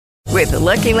With the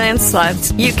Lucky Land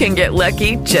Slots, you can get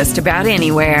lucky just about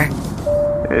anywhere.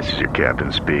 This is your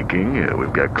captain speaking.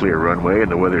 We've got clear runway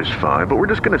and the weather's fine, but we're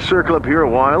just going to circle up here a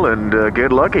while and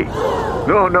get lucky.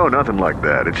 No, nothing like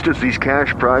that. It's just these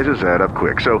cash prizes add up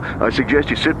quick. So I suggest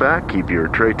you sit back, keep your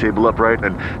tray table upright,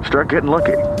 and start getting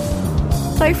lucky.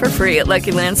 Play for free at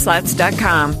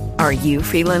LuckyLandSlots.com. Are you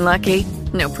feeling lucky?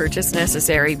 No purchase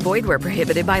necessary. Void where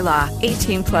prohibited by law.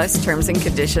 18 plus terms and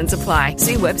conditions apply.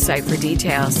 See website for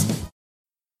details.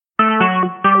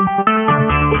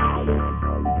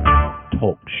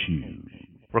 Talk shoes.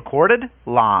 Recorded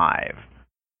live.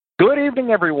 Good evening,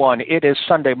 everyone. It is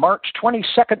Sunday, March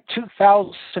 22nd,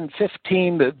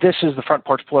 2015. This is the Front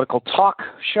Porch Political Talk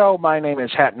Show. My name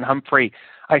is Hatton Humphrey.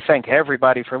 I thank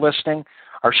everybody for listening.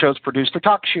 Our show is produced through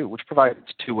TalkShoe, which provides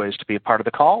two ways to be a part of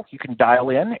the call. You can dial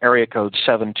in, area code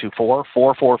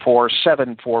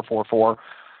 724-444-7444.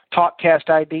 Talkcast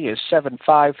ID is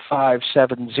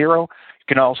 75570. You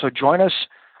can also join us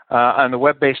on the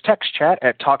web-based text chat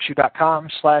at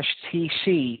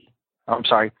TalkShoe.com/TC. I'm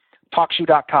sorry,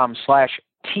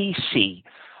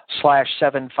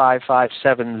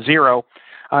 TalkShoe.com/TC/75570.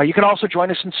 You can also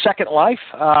join us in Second Life.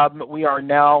 We are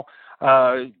now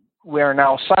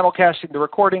simulcasting the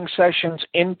recording sessions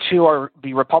into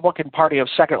the Republican Party of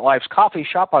Second Life's coffee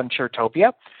shop on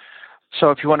Chairtopia. So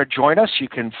if you want to join us, you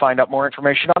can find out more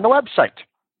information on the website.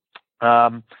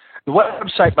 The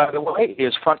website, by the way,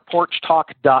 is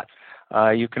frontporchtalk.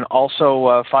 You can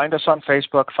also find us on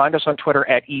Facebook, find us on Twitter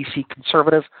at EC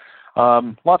Conservative.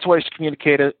 Lots of ways to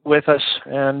communicate with us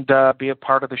and be a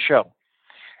part of the show.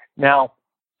 Now,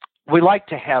 we like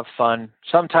to have fun.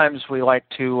 Sometimes we like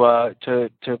to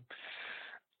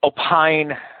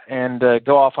opine and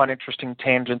go off on interesting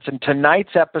tangents. And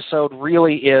tonight's episode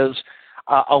really is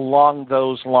along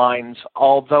those lines,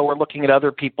 although we're looking at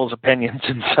other people's opinions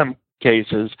in some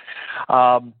cases.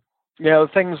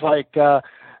 Things like the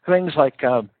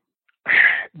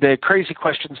crazy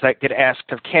questions that get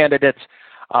asked of candidates,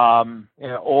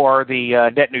 or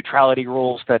the net neutrality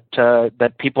rules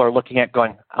that people are looking at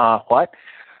going, what?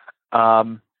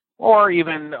 Or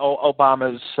even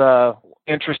Obama's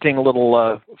interesting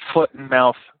little foot and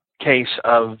mouth case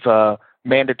of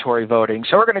mandatory voting.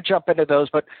 So we're going to jump into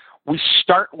those, but we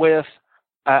start with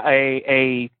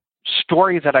a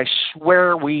story that I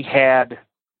swear we had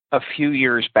a few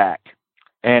years back,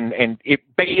 and it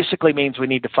basically means we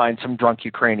need to find some drunk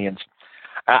Ukrainians.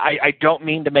 I don't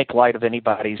mean to make light of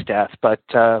anybody's death, but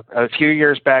a few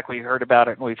years back we heard about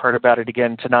it, and we've heard about it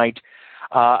again tonight.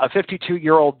 A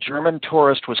 52-year-old German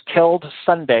tourist was killed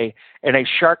Sunday in a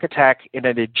shark attack in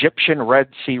an Egyptian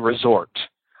Red Sea resort.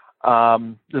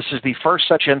 This is the first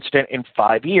such incident in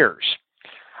 5 years.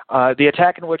 The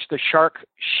attack in which the shark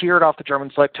sheared off the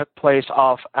German's leg took place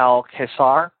off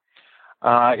Al-Qasr.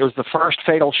 It was the first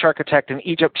fatal shark attack in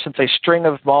Egypt since a string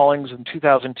of maulings in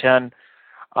 2010.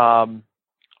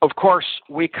 Of course,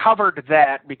 we covered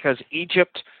that because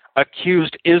Egypt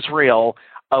accused Israel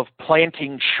of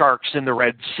planting sharks in the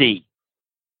Red Sea.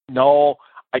 No,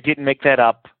 I didn't make that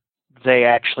up. They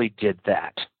actually did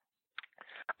that.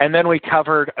 And then we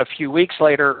covered a few weeks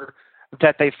later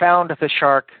that they found the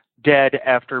shark dead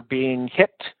after being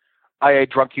hit by a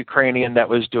drunk Ukrainian that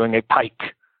was doing a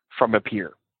pike from a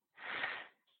pier.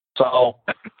 So,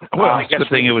 I guess the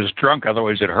thing it was drunk,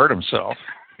 otherwise it hurt himself.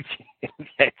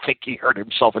 I think he hurt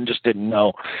himself and just didn't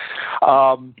know.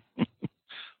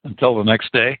 Until the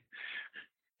next day?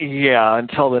 Yeah,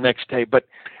 until the next day. But,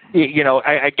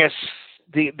 I guess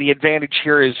the advantage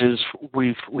here is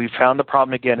we've found the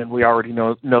problem again, and we already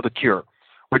know the cure.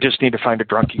 We just need to find a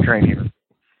drunk Ukrainian.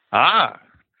 Ah.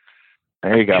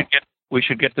 There you go. We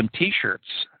should get them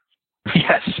T-shirts.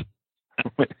 Yes.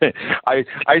 I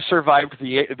survived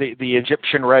the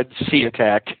Egyptian Red Sea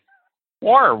attack.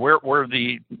 Or we're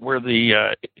the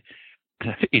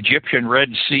Egyptian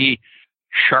Red Sea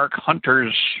shark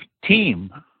hunters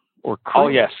team or crew. Oh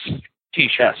yes,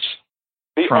 T-shirts.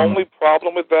 The only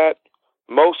problem with that,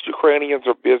 most Ukrainians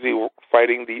are busy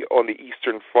fighting on the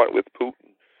Eastern Front with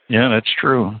Putin. Yeah, that's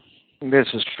true.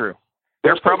 This is true.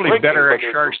 They're probably better at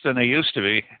sharks than they used to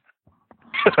be.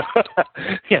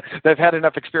 Yeah, they've had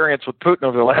enough experience with Putin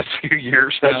over the last few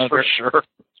years, that's for sure.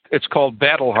 It's called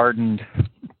battle hardened.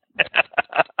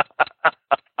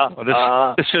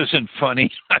 This isn't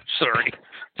funny. I'm sorry.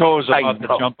 Toe's about to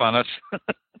jump on us.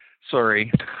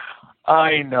 Sorry.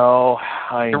 I know.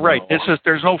 You're right.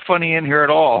 There's no funny in here at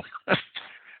all.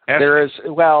 There is.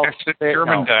 Well, that's the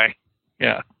German guy.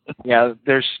 Yeah. Yeah.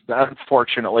 There's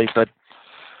unfortunately, but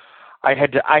I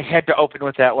had to open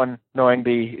with that one, knowing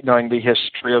the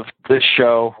history of this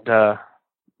show, the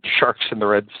sharks in the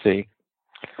Red Sea.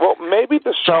 Well, maybe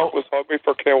the shark was hungry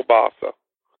for kielbasa.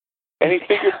 And he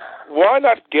figured, why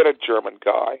not get a German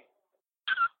guy?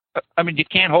 I mean, you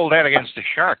can't hold that against the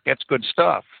shark. That's good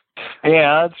stuff.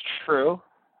 Yeah, that's true.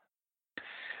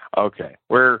 Okay,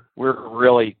 we're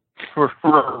really pushing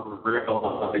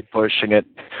it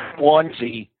one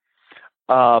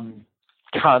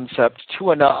concept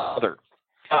to another.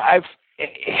 The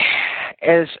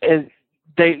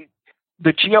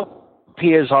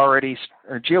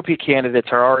GOP candidates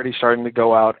are already starting to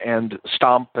go out and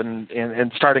stomp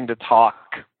and starting to talk.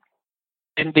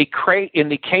 In the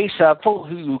case of people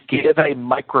who give a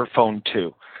microphone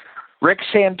to, Rick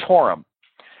Santorum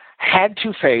had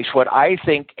to face what I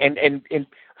think, and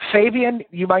Fabian,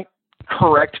 you might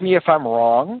correct me if I'm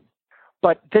wrong,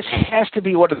 but this has to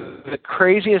be one of the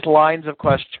craziest lines of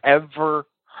questions ever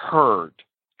heard.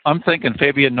 I'm thinking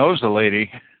Fabian knows the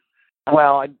lady.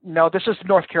 Well, no, this is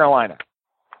North Carolina.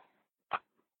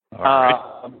 All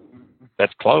right.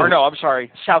 That's close. Or no, I'm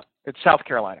sorry, it's South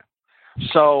Carolina.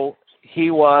 So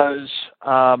he was,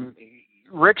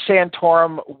 Rick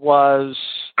Santorum was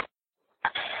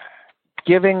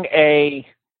doing a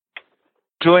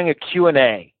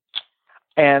Q&A,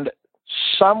 and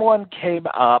someone came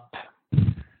up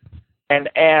and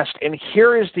asked, and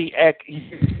here's the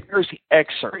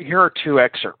excerpt. Here are two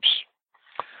excerpts.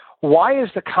 Why is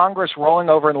the Congress rolling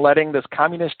over and letting this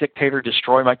communist dictator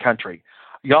destroy my country?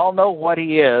 Y'all know what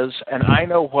he is, and I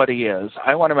know what he is.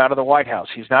 I want him out of the White House.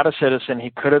 He's not a citizen.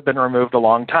 He could have been removed a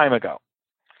long time ago.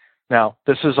 Now,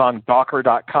 this is on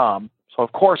Gawker.com, so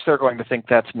of course they're going to think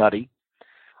that's nutty.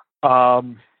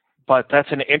 But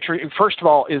that's an entry. First of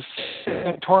all, is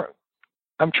Santorum,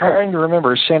 I'm trying to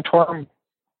remember, is Santorum,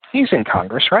 he's in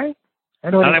Congress, right? I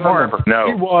don't even remember. No,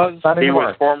 he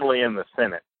was formerly in the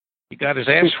Senate. He got his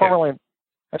ass kicked.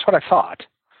 That's what I thought.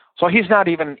 So he's not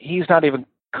even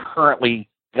currently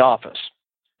in office.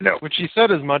 No. Which he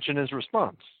said as much in his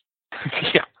response.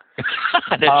 Yeah.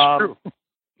 That's true.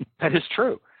 That is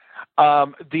true.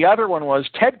 The other one was,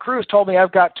 Ted Cruz told me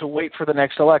I've got to wait for the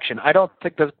next election. I don't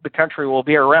think the country will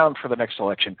be around for the next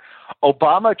election.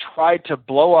 Obama tried to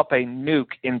blow up a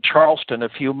nuke in Charleston a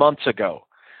few months ago.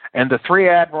 And the three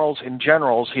admirals and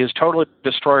generals, he has totally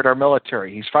destroyed our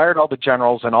military. He's fired all the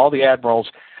generals and all the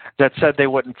admirals that said they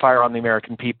wouldn't fire on the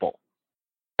American people.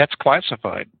 That's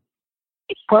classified.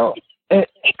 Well, the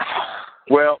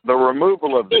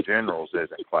removal of the generals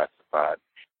isn't classified.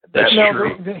 That's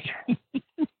true.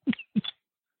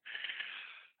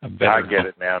 I get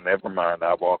it now. Never mind.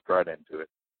 I walked right into it.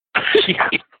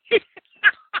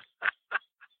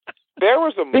 There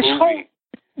was a movie.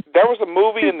 There was a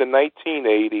movie in the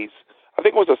 1980s. I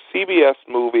think it was a CBS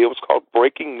movie. It was called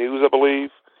Breaking News, I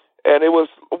believe. And it was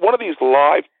one of these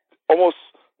live, almost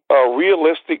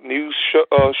realistic news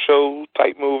show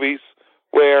type movies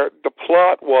where the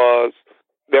plot was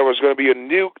there was going to be a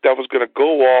nuke that was going to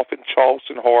go off in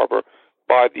Charleston Harbor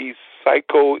by these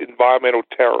psycho environmental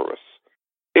terrorists.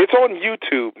 It's on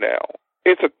YouTube now.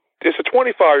 It's a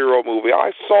 25-year-old movie.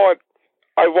 I saw it.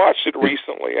 I watched it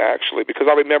recently, actually, because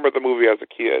I remember the movie as a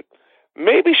kid.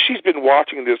 Maybe she's been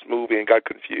watching this movie and got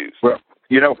confused. Well,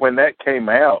 when that came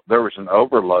out, there was an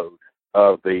overload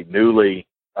of the newly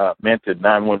minted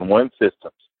 911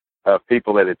 systems of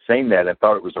people that had seen that and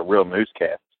thought it was a real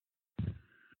newscast.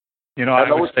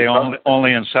 I would say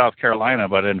only in South Carolina,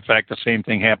 but in fact, the same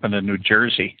thing happened in New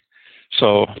Jersey.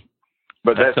 So,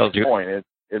 but that's the point.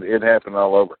 It happened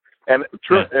all over. And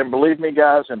and believe me,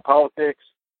 guys, in politics,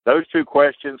 those two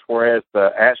questions, whereas the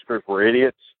askers were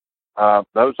idiots,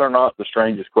 those are not the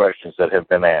strangest questions that have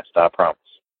been asked, I promise.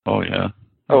 Oh, yeah.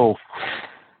 Oh.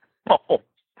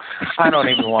 I don't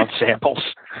even want samples.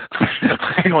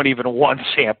 I don't even want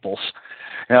samples.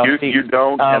 You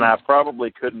don't, and I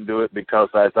probably couldn't do it because,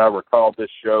 as I recall,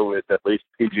 this show is at least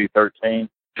PG-13.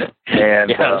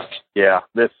 And, yes.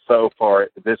 This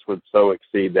would so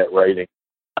exceed that rating.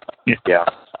 Yeah.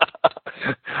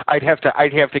 I'd have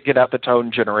to get out the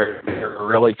tone generator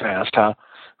really fast, huh?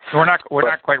 We're not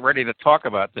quite ready to talk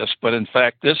about this, but in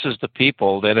fact, this is the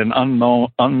people that an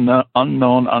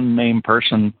unnamed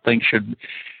person thinks should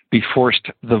be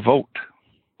forced the vote.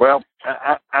 Well,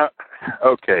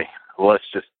 okay.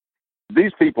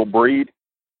 These people breed,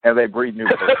 and they breed new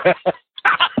people.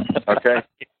 Okay.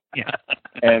 Yeah.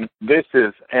 And this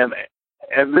is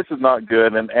not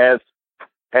good. And as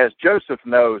Joseph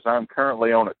knows, I'm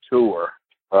currently on a tour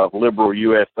of Liberal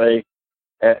USA.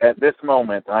 At this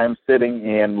moment, I'm sitting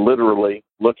in literally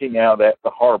looking out at the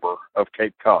harbor of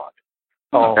Cape Cod.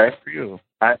 Oh, okay? For you.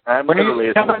 I'm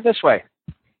literally coming this way.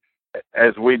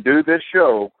 As we do this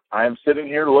show, I'm sitting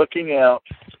here looking out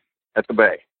at the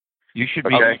bay. You should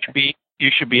be. You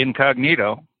should be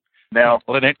incognito. Now,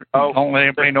 don't let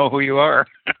anybody know who you are.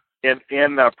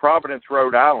 in Providence,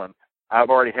 Rhode Island, I've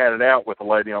already had it out with a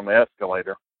lady on the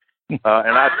escalator, and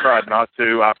I tried not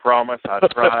to. I promise. I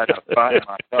tried. I bit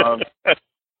my tongue.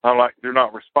 I'm like, do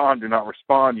not respond. Do not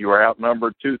respond. You are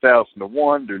outnumbered 2,000 to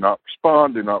 1. Do not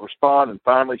respond. Do not respond. And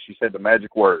finally, she said the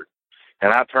magic word,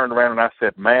 and I turned around and I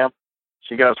said, "Ma'am."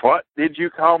 She goes, "What did you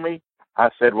call me?" I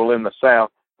said, "Well, in the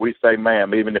South, we say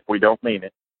ma'am, even if we don't mean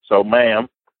it. So, ma'am,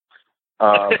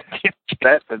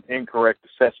 that's an incorrect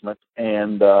assessment,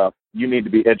 and you need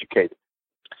to be educated."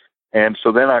 And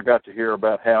so then I got to hear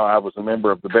about how I was a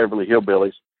member of the Beverly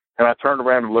Hillbillies, and I turned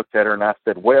around and looked at her, and I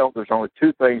said, well, there's only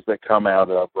two things that come out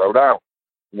of Rhode Island.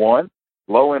 One,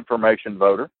 low information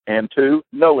voter, and two,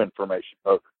 no information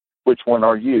voter. Which one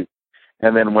are you?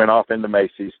 And then went off into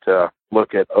Macy's to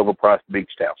look at overpriced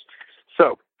beach towels.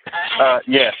 So,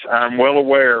 yes, I'm well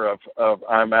aware of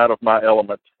I'm out of my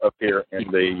element up here in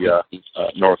the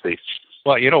Northeast.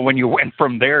 Well, when you went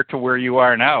from there to where you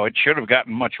are now, it should have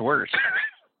gotten much worse.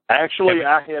 Actually,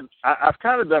 I've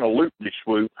kind of done a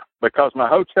loop-de-swoop because my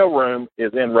hotel room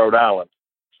is in Rhode Island,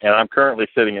 and I'm currently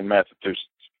sitting in Massachusetts.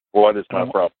 What is my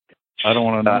problem? I don't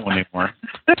want to know anymore.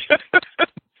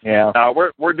 Yeah,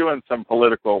 we're doing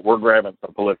we're grabbing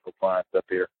some political clients up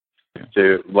here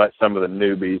to let some of the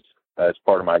newbies as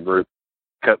part of my group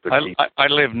cut their teeth. I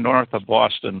lived north of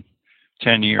Boston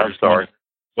 10 years. I'm sorry.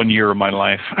 1 year of my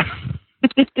life.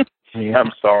 Yeah,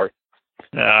 I'm sorry.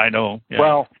 Yeah, I know. Yeah.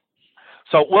 Well,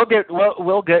 so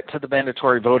we'll get to the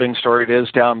mandatory voting story. It is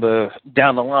down the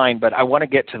line, but I want to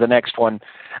get to the next one.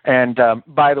 And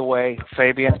by the way,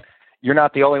 Fabian, you're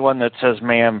not the only one that says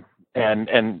ma'am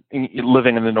and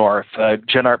living in the North.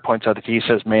 Jen Art points out that he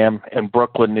says ma'am in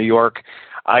Brooklyn, New York.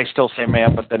 I still say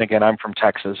ma'am, but then again, I'm from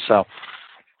Texas. So,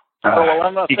 well,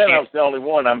 I'm not saying I was the only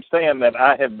one. I'm saying that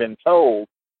I have been told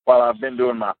while I've been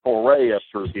doing my foray up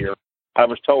through here. I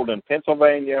was told in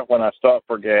Pennsylvania when I stopped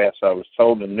for gas. I was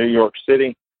told in New York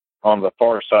City on the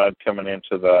far side coming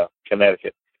into the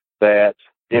Connecticut that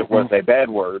it was a bad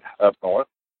word up north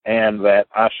and that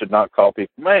I should not call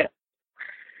people man.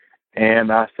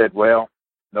 And I said, well,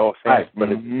 no offense, but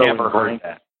it's never heard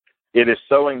that. It is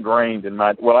so ingrained in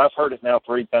my, I've heard it now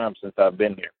 3 times since I've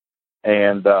been here.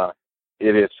 And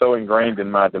it is so ingrained in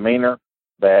my demeanor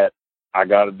that I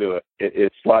got to do it.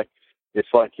 It's like, you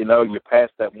pass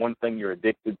that one thing you're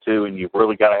addicted to and you've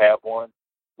really got to have one.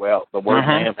 Well, the word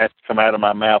man has to come out of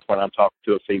my mouth when I'm talking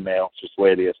to a female. It's just the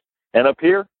way it is. And up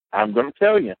here, I'm going to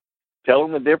tell you,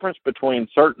 telling the difference between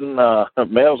certain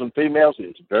males and females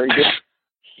is very good.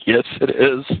 Yes, it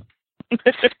is.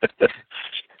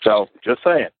 So, just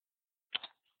saying.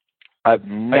 I've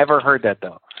never heard that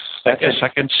though. I guess I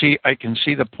can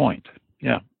see the point.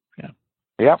 Yeah.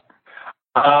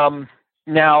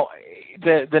 Now,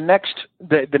 the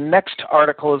next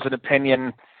article is an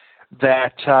opinion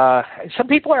that some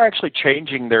people are actually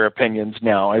changing their opinions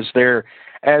now as they're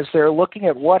looking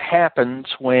at what happens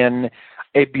when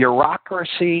a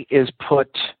bureaucracy is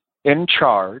put in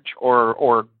charge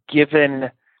or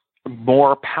given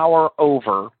more power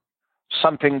over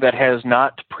something that has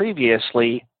not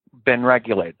previously been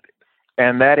regulated,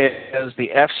 and that is the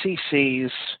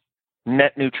FCC's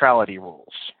net neutrality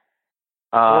rules.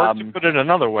 Or to put it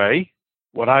another way,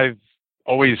 what I've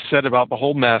always said about the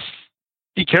whole mess,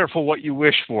 be careful what you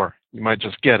wish for. You might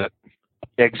just get it.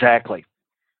 Exactly.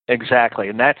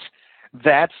 And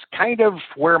that's kind of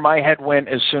where my head went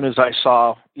as soon as I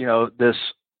saw, this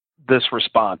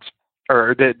response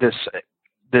or this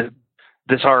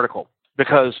article,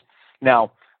 because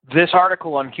now this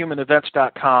article on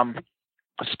humanevents.com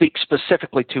speaks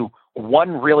specifically to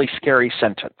one really scary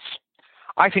sentence.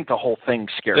 I think the whole thing's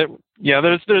scary.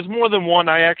 There's more than one.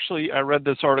 I read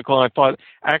this article and I thought,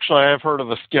 I have heard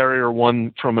of a scarier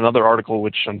one from another article,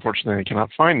 which unfortunately I cannot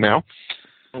find now.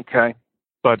 Okay.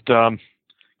 But go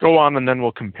on and then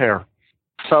we'll compare.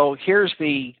 So here's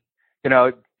for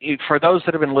those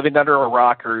that have been living under a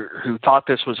rock or who thought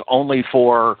this was only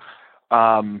for,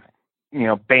 bandwidth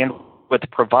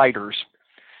providers,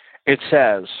 it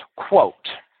says, quote,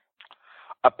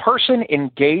 a person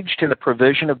engaged in the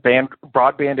provision of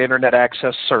broadband internet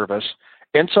access service,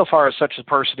 insofar as such a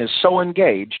person is so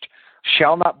engaged,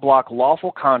 shall not block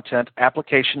lawful content,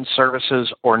 application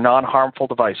services, or non-harmful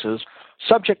devices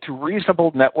subject to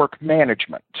reasonable network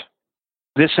management.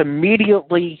 This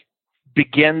immediately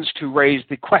begins to raise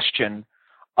the question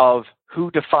of who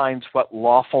defines what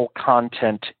lawful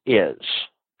content is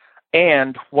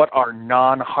and what are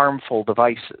non-harmful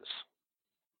devices.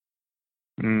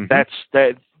 Mm-hmm.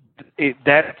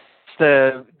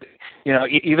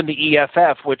 Even the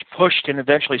EFF, which pushed and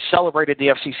eventually celebrated the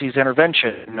FCC's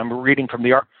intervention, and I'm reading from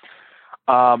the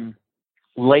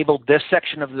labeled this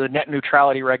section of the net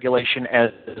neutrality regulation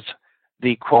as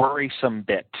the quarrysome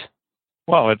bit.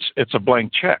 Well, it's a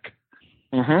blank check.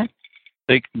 Mm-hmm.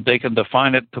 They can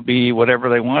define it to be whatever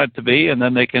they want it to be, and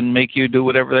then they can make you do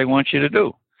whatever they want you to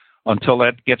do until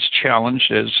that gets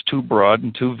challenged as too broad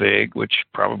and too vague, which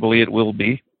probably it will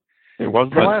be. It was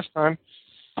the last time.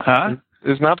 Huh?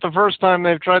 It's not the first time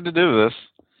they've tried to do this.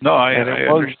 No, I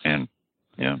understand.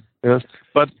 Yeah. Yes.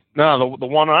 But no, the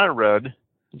one I read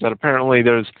is that apparently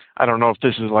there's, I don't know if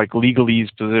this is like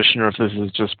legalese position or if this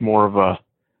is just more of a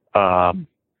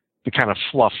the kind of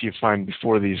fluff you find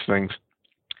before these things,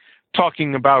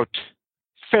 talking about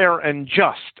fair and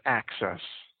just access,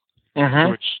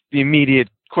 which the immediate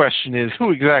question is,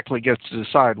 who exactly gets to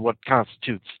decide what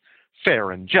constitutes fair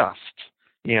and just?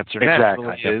 The answer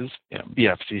naturally is the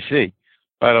FCC.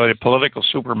 By the way, the political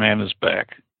Superman is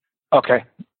back. Okay.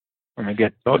 Let me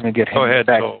get Go ahead.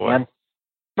 back. No,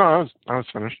 I was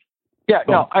finished. Yeah,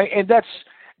 no, and that's,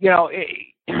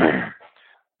 the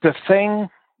thing.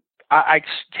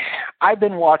 I've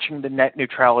been watching the net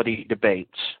neutrality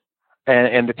debates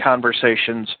and the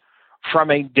conversations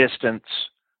from a distance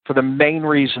for the main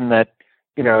reason that,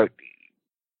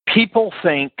 people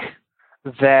think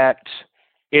that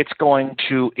it's going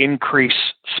to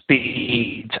increase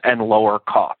speeds and lower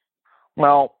cost.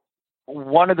 Well,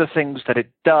 one of the things that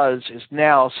it does is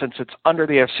now, since it's under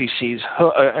the FCC's,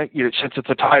 since it's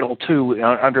a Title II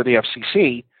under the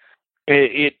FCC,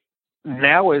 it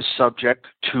now is subject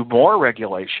to more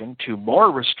regulation, to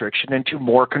more restriction, and to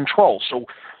more control. So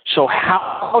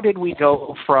how did we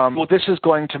go from, well, this is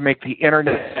going to make the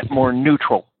internet more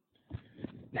neutral,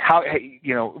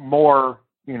 more,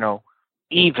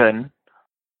 even,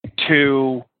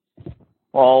 to,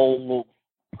 well,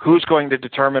 who's going to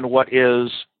determine what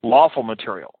is lawful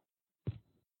material?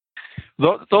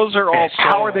 Those are all.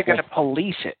 How are they going to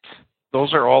police it?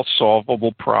 Those are all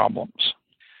solvable problems.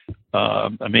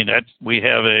 We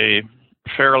have a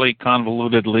fairly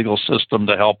convoluted legal system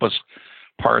to help us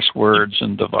parse words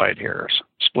and divide hairs,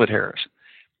 split hairs.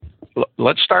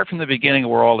 Let's start from the beginning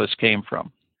where all this came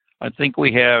from. I think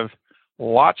we have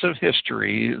lots of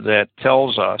history that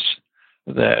tells us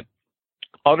that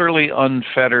utterly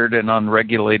unfettered and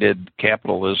unregulated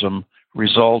capitalism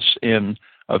results in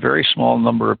a very small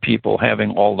number of people having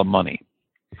all the money.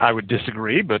 I would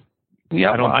disagree, but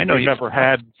yeah, I don't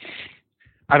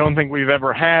think we've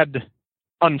ever had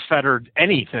unfettered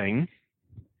anything.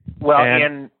 Well,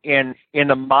 in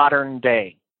the modern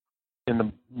day,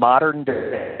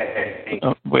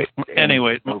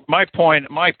 Anyway, my point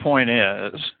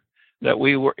is that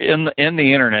we were in the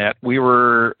internet. We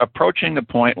were approaching the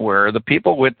point where the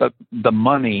people with the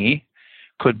money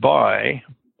could buy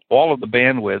all of the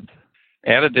bandwidth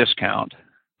at a discount,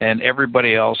 and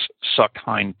everybody else sucked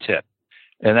hind tit,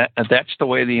 and that's the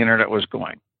way the internet was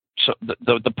going. So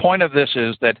the point of this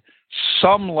is that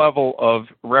some level of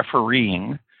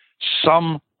refereeing,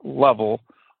 some level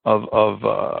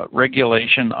of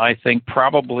regulation, I think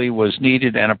probably was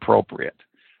needed and appropriate.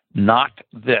 Not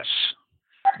this.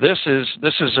 This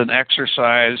is an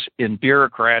exercise in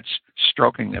bureaucrats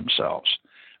stroking themselves.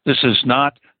 This is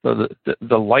not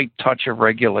the light touch of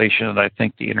regulation that I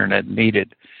think the internet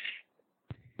needed.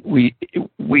 We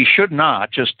should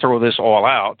not just throw this all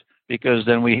out, because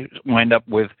then we wind up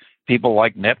with people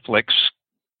like Netflix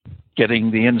getting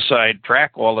the inside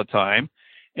track all the time,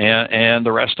 and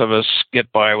the rest of us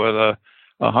get by with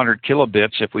 100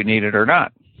 kilobits if we need it or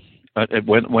not.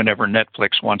 Whenever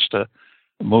Netflix wants to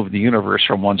move the universe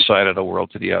from one side of the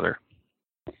world to the other,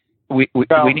 we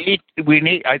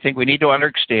need. I think we need to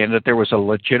understand that there was a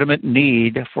legitimate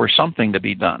need for something to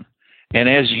be done, and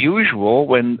as usual,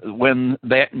 when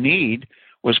that need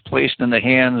was placed in the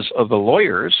hands of the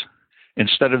lawyers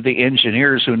instead of the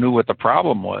engineers who knew what the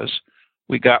problem was,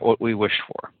 we got what we wished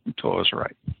for until it was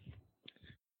right.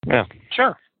 Yeah,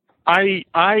 sure. I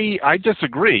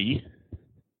disagree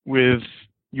with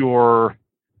your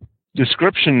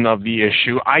description of the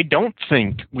issue. I don't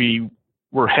think we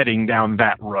were heading down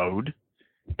that road.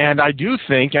 And I do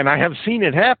think, and I have seen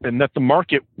it happen, that the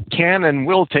market can and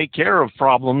will take care of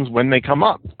problems when they come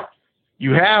up.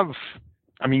 You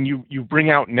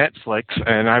bring out Netflix,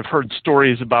 and I've heard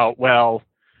stories about, well,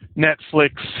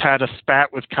 Netflix had a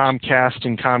spat with Comcast,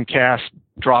 and Comcast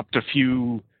dropped a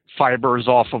few fibers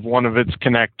off of one of its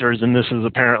connectors, and this is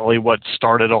apparently what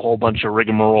started a whole bunch of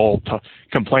rigmarole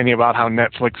complaining about how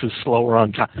Netflix is slower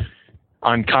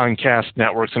on Comcast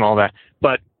networks and all that.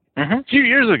 But a few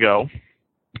years ago,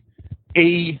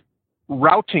 a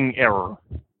routing error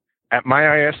at my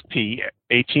ISP,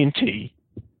 AT&T,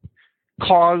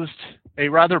 caused a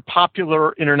rather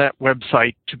popular internet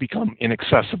website to become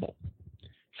inaccessible.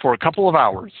 for a couple of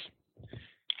hours.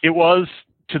 It was,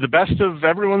 to the best of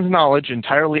everyone's knowledge,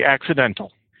 entirely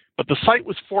accidental. But the site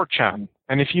was 4chan,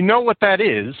 and if you know what that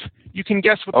is, you can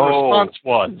guess what the response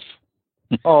was.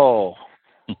 Oh.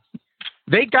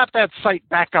 They got that site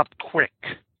back up quick.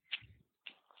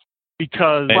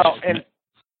 Because... Well, and...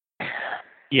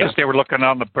 Yes, they were looking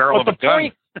on the barrel of a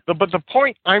gun. But the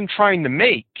point I'm trying to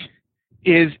make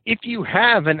is if you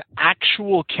have an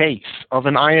actual case of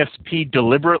an ISP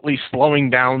deliberately slowing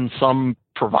down some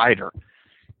provider,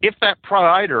 if that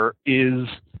provider is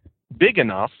big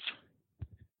enough,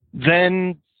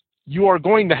 then you are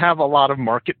going to have a lot of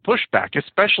market pushback,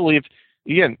 especially if,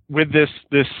 again, with this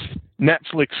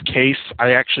Netflix case,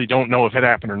 I actually don't know if it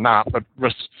happened or not, but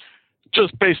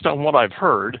just based on what I've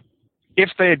heard, if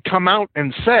they had come out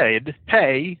and said,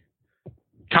 hey,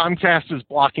 Comcast is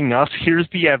blocking us, here's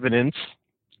the evidence,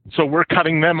 so we're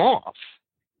cutting them off,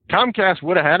 Comcast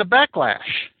would have had a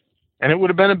backlash, and it would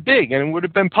have been and it would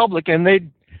have been public,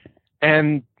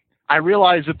 and I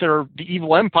realize that they're the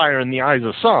evil empire in the eyes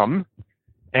of some,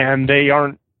 and they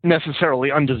aren't necessarily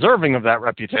undeserving of that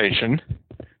reputation,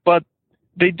 but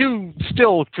they do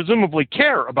still presumably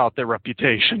care about their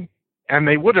reputation, and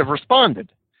they would have responded.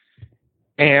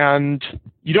 And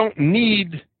you don't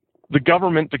need the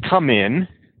government to come in,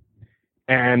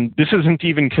 and this isn't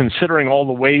even considering all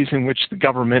the ways in which the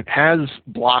government has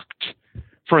blocked,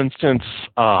 for instance,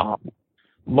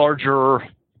 larger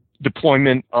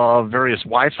deployment of various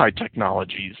Wi-Fi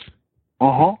technologies,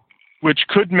 which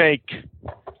could make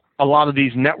a lot of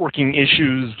these networking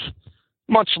issues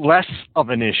much less of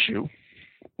an issue.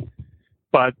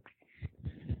 But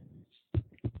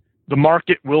the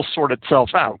market will sort itself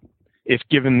out if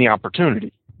given the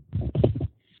opportunity.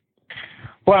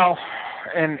 Well,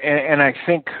 and I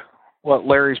think what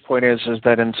Larry's point is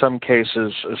that in some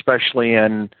cases, especially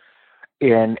in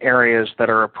areas that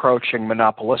are approaching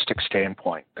monopolistic size.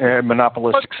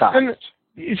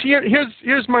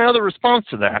 Here's my other response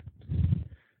to that.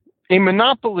 A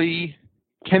monopoly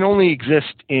can only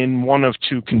exist in one of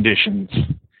two conditions.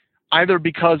 Either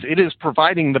because it is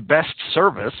providing the best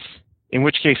service, in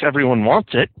which case everyone wants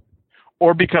it,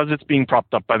 or because it's being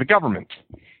propped up by the government.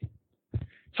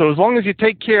 So as long as you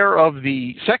take care of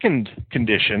the second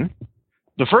condition,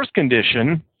 the first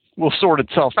condition will sort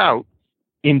itself out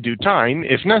in due time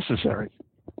if necessary.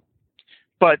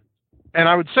 And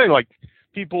I would say, like,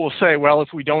 people will say, well,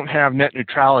 if we don't have net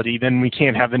neutrality, then we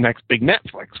can't have the next big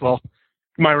Netflix. Well,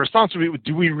 my response would be,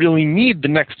 do we really need the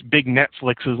next big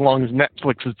Netflix as long as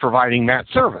Netflix is providing that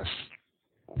service?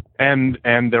 And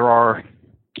there are...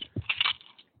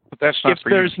 But that's not for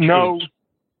you to choose.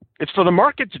 It's for the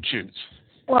market to choose.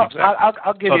 Well, exactly.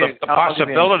 I'll give you... The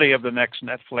possibility of the next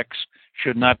Netflix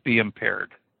should not be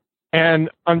impaired. And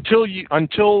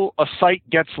until a site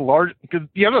gets large... Because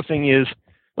the other thing is,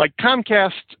 like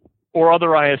Comcast or other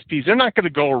ISPs, they're not going to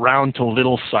go around to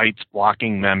little sites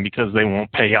blocking them because they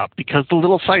won't pay up, because the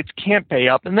little sites can't pay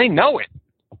up, and they know it.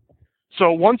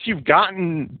 So once you've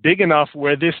gotten big enough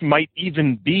where this might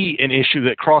even be an issue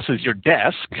that crosses your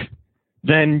desk,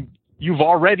 then you've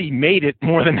already made it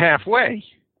more than halfway.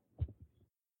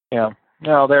 Yeah.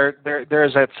 No, there's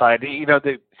that side. You know,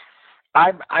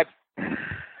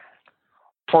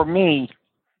 for me,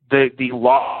 the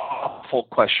lawful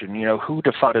question, you know, who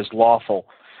defined as lawful,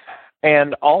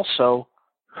 and also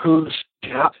whose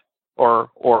job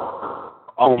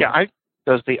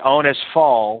does the onus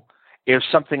fall if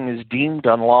something is deemed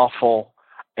unlawful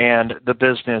and the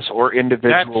business or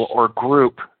individual or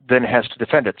group then has to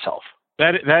defend itself?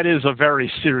 That is a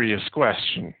very serious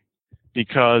question,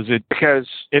 because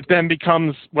it then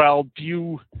becomes, well,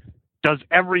 does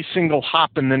every single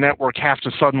hop in the network have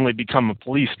to suddenly become a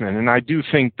policeman? And I do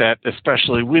think that,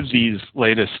 especially with these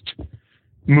latest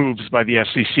moves by the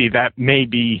FCC, that may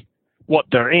be what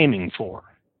they're aiming for,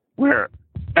 where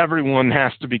everyone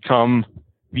has to become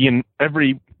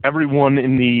everyone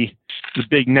in the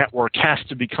big network has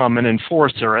to become an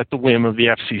enforcer at the whim of the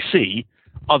FCC.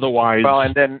 Otherwise, well,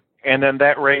 and then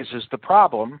that raises the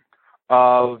problem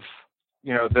of,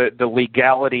 you know, the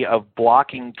legality of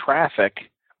blocking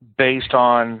traffic based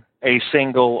on a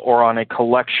single or on a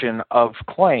collection of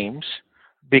claims,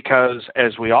 because,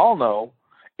 as we all know,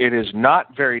 it is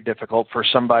not very difficult for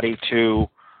somebody to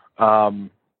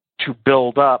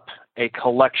build up a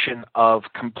collection of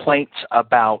complaints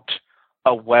about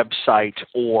a website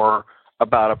or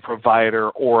about a provider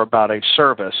or about a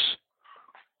service.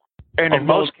 And in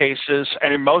most cases,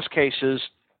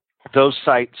 those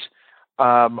sites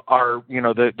are, you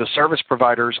know, the service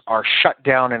providers are shut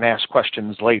down and asked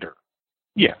questions later.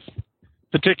 Yes,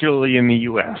 particularly in the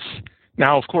U.S.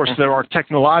 Now, of course, there are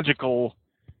technological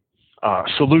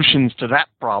solutions to that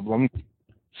problem,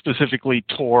 specifically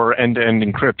Tor, end-to-end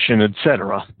encryption,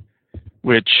 etc.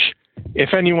 Which,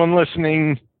 if anyone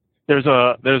listening, there's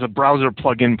a browser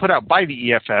plugin put out by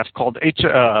the EFF called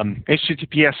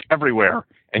HTTPS Everywhere,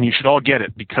 and you should all get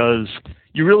it because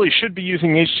you really should be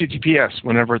using HTTPS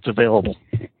whenever it's available.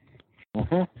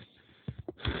 Mm-hmm.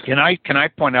 Can I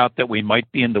point out that we might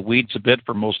be in the weeds a bit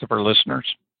for most of our listeners?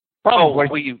 Oh,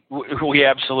 we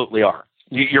absolutely are.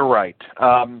 You're right.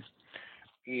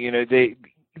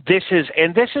 This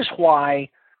is why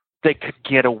they could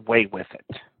get away with it.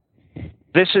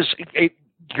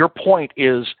 Your point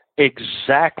is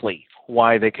exactly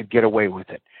why they could get away with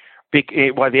it.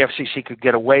 Why the FCC could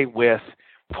get away with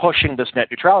pushing this net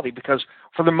neutrality, because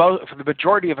for the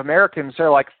majority of Americans, they're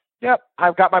like, yep,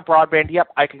 I've got my broadband. Yep,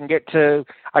 I can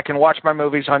watch my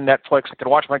movies on Netflix. I can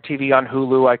watch my TV on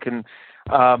Hulu. I can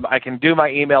do my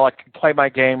email. I can play my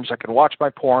games. I can watch my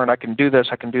porn. I can do this.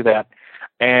 I can do that.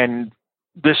 And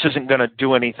this isn't going to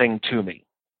do anything to me.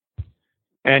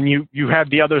 And you have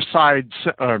the other side.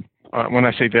 When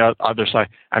I say the other side,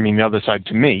 I mean the other side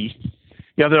to me.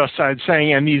 The other side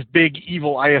saying, and these big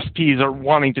evil ISPs are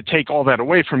wanting to take all that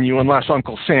away from you unless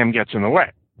Uncle Sam gets in the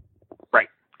way. Right.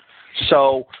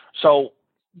 So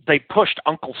they pushed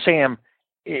Uncle Sam.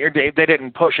 They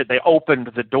didn't push it. They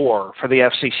opened the door for the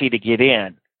FCC to get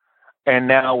in, and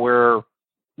now we're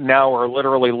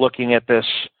literally looking at this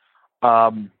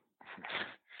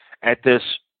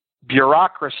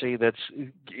bureaucracy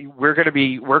we're going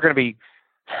to be,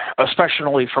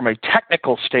 especially from a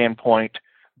technical standpoint,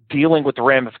 dealing with the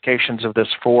ramifications of this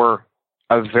for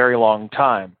a very long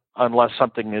time unless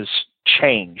something is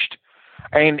changed.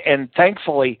 And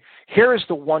thankfully, here is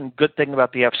the one good thing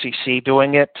about the FCC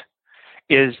doing it,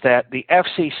 is that the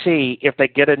FCC, if they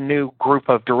get a new group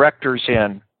of directors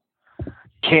in,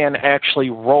 can actually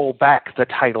roll back the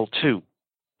Title II.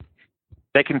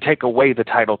 They can take away the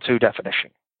Title II definition.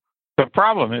 The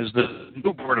problem is the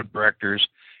new board of directors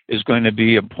is going to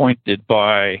be appointed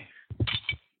by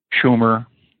Schumer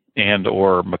and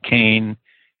or McCain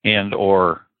and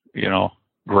or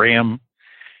Graham,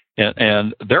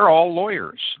 and they're all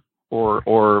lawyers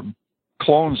or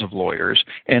clones of lawyers,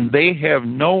 and they have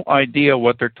no idea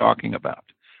what they're talking about.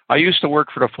 I used to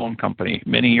work for the phone company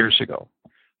many years ago.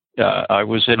 I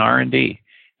was in R&D,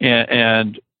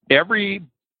 and every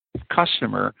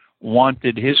customer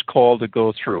wanted his call to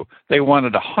go through. They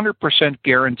wanted 100%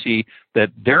 guarantee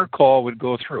that their call would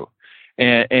go through.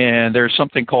 And there's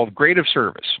something called grade of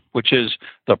service, which is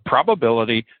the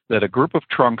probability that a group of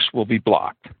trunks will be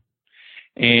blocked.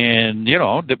 And,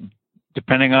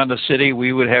 depending on the city,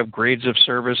 we would have grades of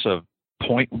service of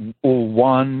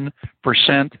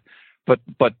 0.01%, but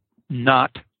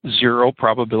not zero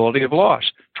probability of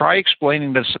loss. Try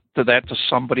explaining that to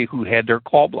somebody who had their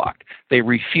call blocked. They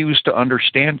refuse to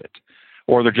understand it,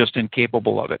 or they're just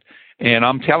incapable of it. And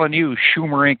I'm telling you,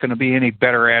 Schumer ain't going to be any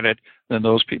better at it than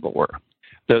those people were.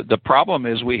 The problem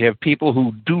is we have people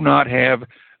who do not have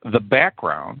the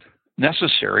background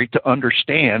necessary to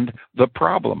understand the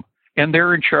problem, and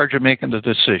they're in charge of making the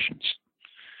decisions.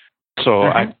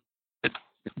 So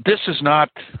this is not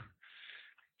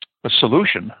a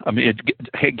solution. I mean,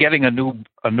 getting a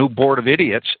new board of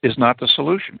idiots is not the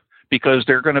solution, because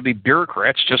they're going to be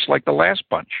bureaucrats just like the last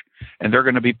bunch, and they're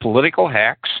going to be political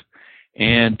hacks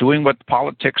and doing what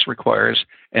politics requires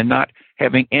and not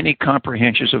having any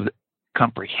comprehension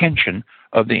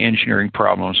of the engineering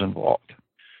problems involved.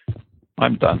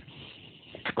 I'm done.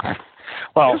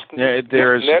 Well,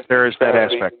 there is that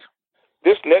aspect.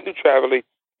 This net neutrality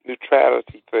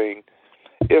thing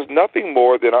is nothing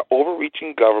more than an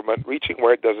overreaching government reaching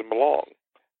where it doesn't belong.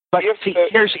 But here's the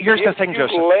thing,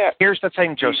 Joseph. Here's the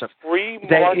thing, Joseph.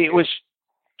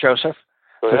 Joseph.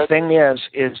 The thing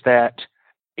is that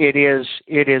it is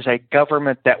a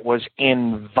government that was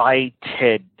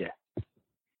invited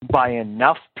by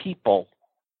enough people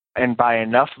and by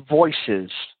enough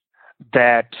voices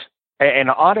that, and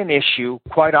on an issue,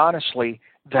 quite honestly,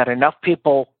 that enough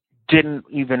people didn't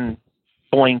even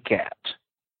blink at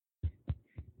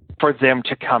for them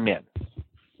to come in.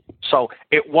 So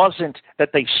it wasn't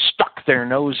that they stuck their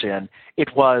nose in,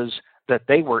 it was that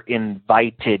they were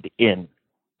invited in.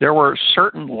 There were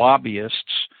certain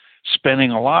lobbyists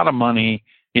spending a lot of money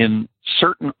in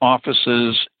certain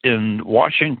offices in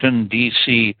Washington,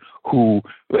 D.C., who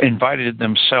invited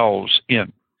themselves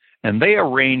in. And they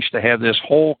arranged to have this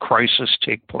whole crisis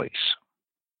take place.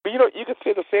 But, you could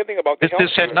say the same thing about this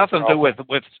had nothing to do with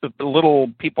the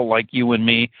little people like you and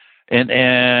me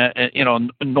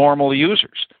and normal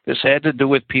users. This had to do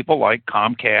with people like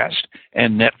Comcast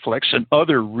and Netflix and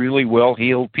other really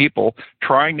well-heeled people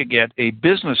trying to get a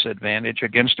business advantage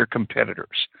against their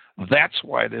competitors. That's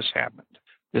why this happened.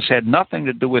 This had nothing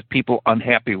to do with people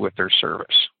unhappy with their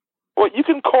service. Well, you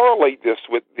can correlate this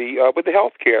with the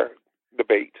healthcare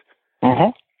debate,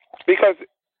 because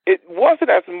it wasn't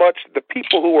as much the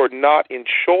people who were not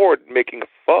insured making a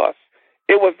fuss.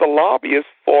 It was the lobbyists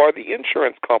for the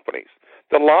insurance companies,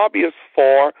 the lobbyists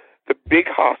for the big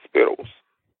hospitals.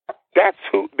 That's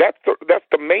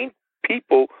the main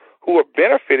people who are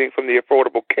benefiting from the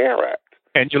Affordable Care Act.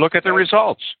 And you look at the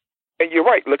results. And you're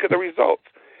right. Look at the results.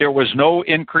 There was no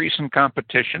increase in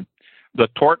competition. The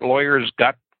tort lawyers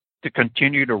got to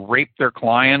continue to rape their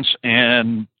clients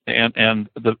and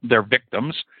their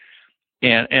victims,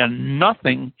 and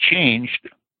nothing changed.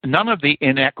 None of the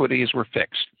inequities were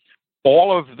fixed.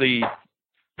 All of the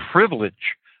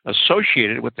privilege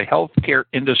associated with the healthcare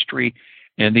industry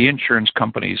and the insurance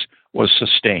companies was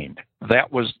sustained.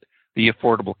 That was the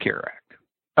Affordable Care Act.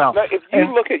 Now, if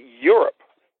you look at Europe,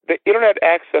 the internet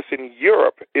access in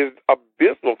Europe is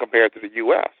abysmal compared to the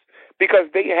U.S. because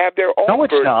they have their own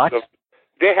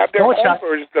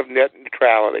versions of net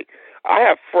neutrality. I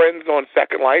have friends on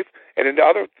Second Life and in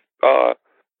other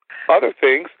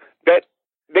things that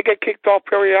they get kicked off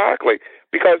periodically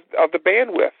because of the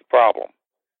bandwidth problem.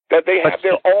 That they have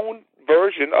their own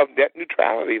version of net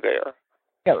neutrality there.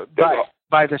 Yeah,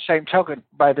 by the same token,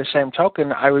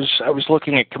 I was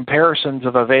looking at comparisons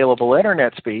of available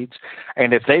internet speeds,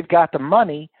 and if they've got the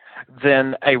money,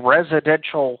 then a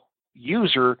residential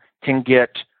user can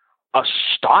get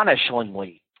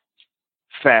astonishingly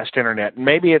fast internet.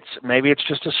 Maybe it's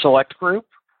just a select group,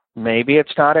 maybe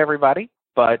it's not everybody,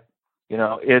 but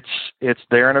it's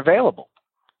there and available.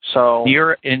 So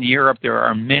in Europe, there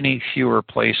are many fewer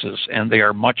places, and they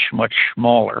are much, much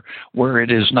smaller, where it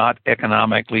is not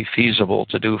economically feasible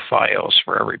to do FiOS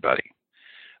for everybody.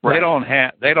 Right.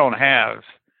 They don't have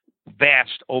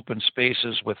vast open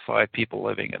spaces with 5 people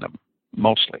living in them.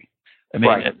 Mostly, I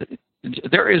mean,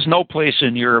 there is no place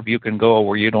in Europe you can go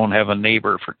where you don't have a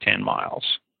neighbor for 10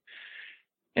 miles,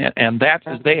 and that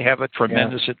they have a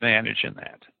tremendous advantage in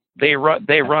that. They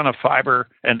run a fiber,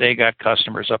 and they got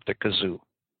customers up to kazoo.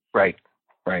 Right.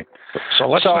 So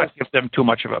let's not give them too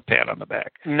much of a pat on the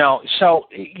back. No. So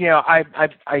I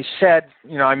said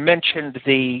I mentioned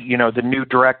the the new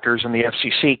directors in the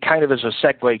FCC kind of as a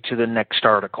segue to the next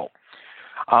article,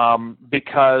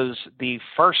 because the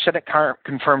first Senate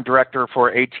confirmed director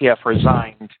for ATF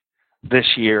resigned this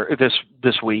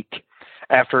week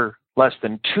after less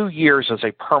than 2 years as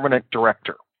a permanent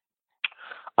director.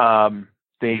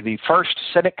 The first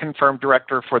Senate confirmed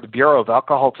director for the Bureau of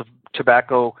Alcohol,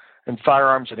 Tobacco, and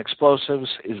Firearms and Explosives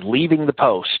is leaving the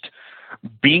post.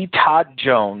 B. Todd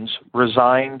Jones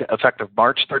resigned effective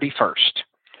March 31st.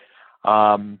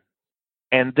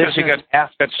 And this he got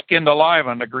skinned alive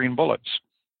on the green bullets.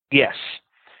 Yes.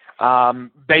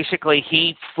 Basically,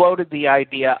 he floated the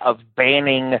idea of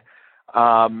banning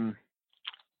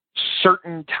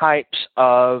certain types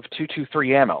of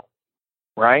 .223 ammo,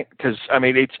 right? Because, I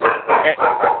mean, it's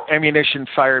ammunition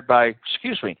fired by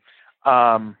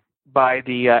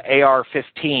the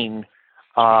AR-15.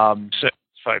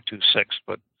 5.26,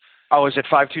 but... Oh, is it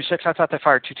 5.26? I thought they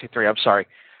fired .223. I'm sorry.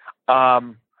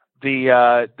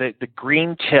 The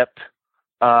green tip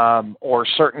or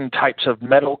certain types of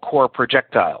metal core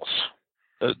projectiles.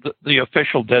 The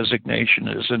official designation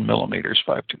is in millimeters,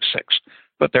 5.26,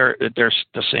 but they're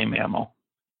the same ammo.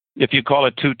 If you call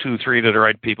it .223 to the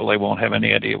right people, they won't have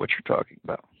any idea what you're talking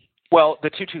about. Well, the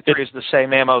 .223 is the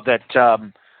same ammo that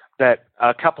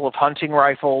a couple of hunting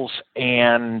rifles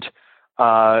and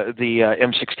the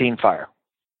M16 fire.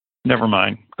 Never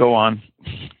mind. Go on.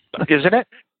 Isn't it?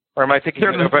 Or am I thinking?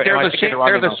 They're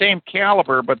the same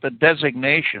caliber, but the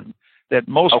designation that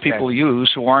most people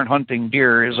use who aren't hunting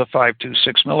deer is a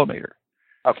 5.26 millimeter.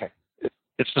 Okay.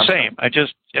 It's the same. I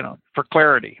just, for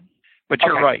clarity. But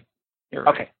you're right. You're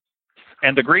right. Okay.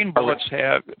 And the green bullets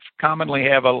commonly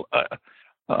have a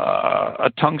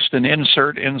tungsten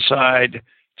insert inside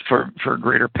for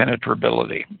greater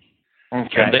penetrability.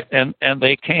 Okay. And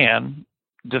they can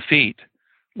defeat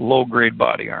low-grade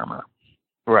body armor.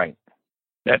 Right.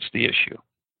 That's the issue.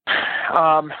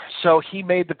 So he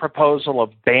made the proposal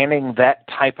of banning that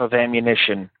type of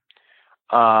ammunition.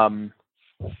 And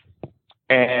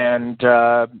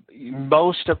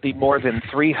most of the more than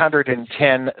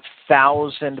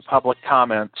 310,000 public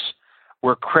comments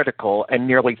were critical, and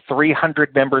nearly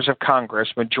 300 members of Congress,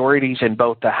 majorities in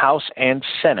both the House and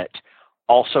Senate,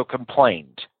 also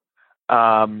complained.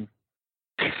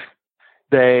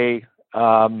 They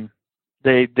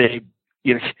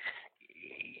you know,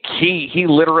 he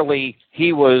literally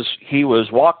was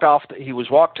walked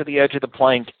to the edge of the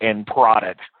plank and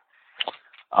prodded.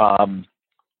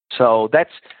 So that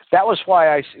was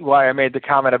why I made the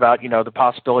comment about the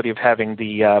possibility of having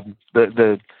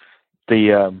the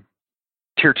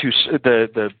tier 2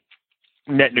 the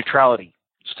net neutrality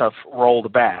stuff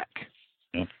rolled back.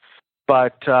 Yeah.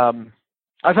 But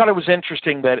I thought it was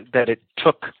interesting that it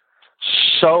took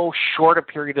so short a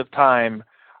period of time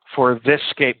for this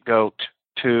scapegoat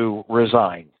to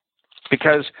resign,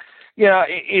 because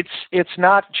it's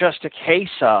not just a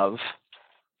case of,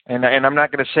 and I'm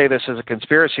not going to say this as a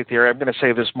conspiracy theory. I'm going to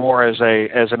say this more as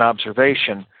an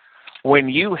observation. When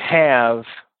you have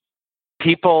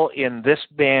people in this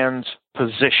man's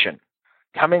position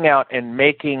coming out and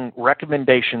making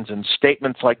recommendations and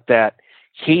statements like that,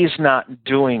 he's not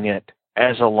doing it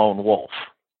as a lone wolf.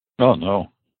 Oh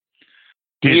no,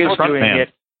 he is doing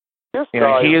it. This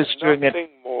guy is doing nothing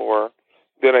more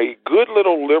than a good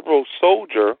little liberal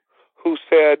soldier who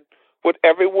said what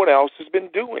everyone else has been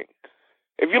doing.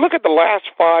 If you look at the last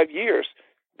 5 years,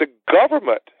 the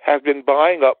government has been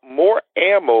buying up more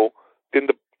ammo than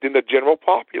the general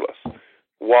populace.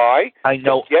 Why? I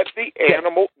know. To get the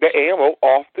ammo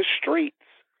off the streets.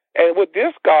 And what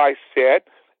this guy said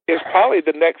is probably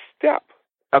the next step.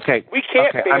 Okay. We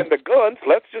can't ban the guns.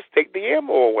 Let's just take the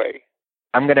ammo away.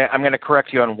 I'm gonna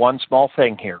correct you on one small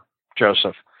thing here,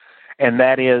 Joseph, and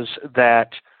that is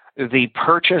that the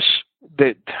purchase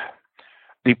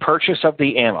of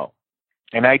the ammo,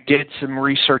 and I did some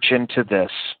research into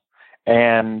this,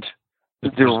 and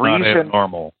the reason not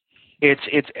abnormal.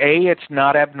 It's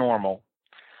not abnormal.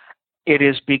 It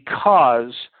is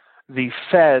because the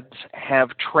feds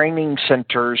have training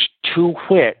centers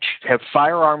have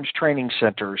firearms training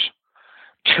centers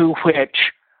to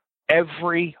which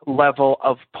every level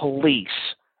of police,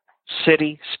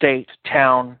 city, state,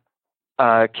 town,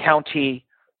 county,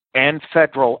 and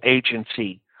federal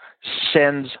agency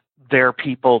sends their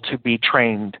people to be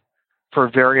trained for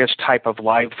various type of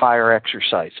live fire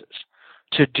exercises.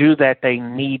 To do that, they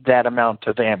need that amount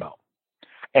of ammo.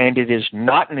 And it is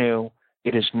not new.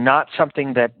 It is not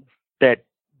something that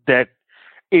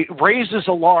it raises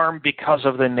alarm because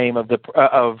of the name of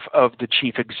the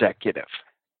chief executive.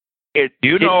 Did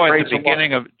you know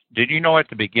at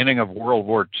the beginning of World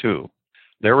War II,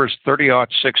 there was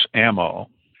 .30-06 ammo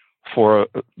for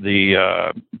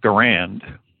the Garand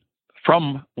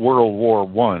from World War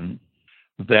I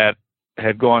that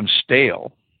had gone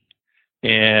stale,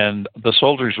 and the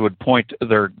soldiers would point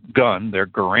their gun, their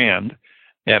Garand,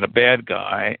 at a bad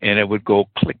guy, and it would go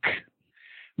click.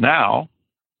 Now,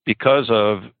 because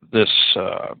of this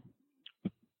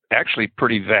actually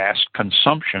pretty vast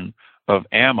consumption of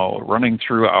ammo running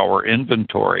through our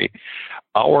inventory,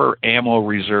 our ammo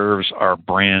reserves are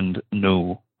brand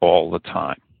new all the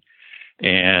time.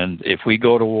 And if we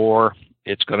go to war,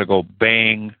 it's going to go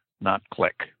bang, not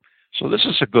click. So this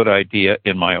is a good idea,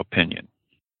 in my opinion.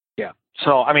 Yeah.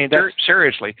 So I mean,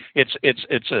 seriously, it's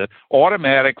an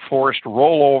automatic forced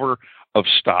rollover of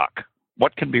stock.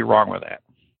 What can be wrong with that?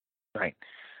 Right.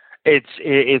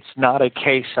 It's not a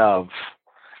case of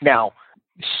now.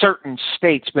 Certain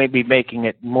states may be making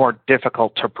it more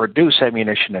difficult to produce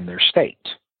ammunition in their state.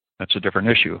 That's a different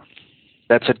issue.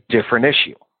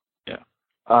 Yeah.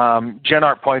 Jen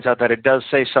Art points out that it does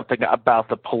say something about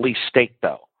the police state,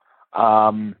 though.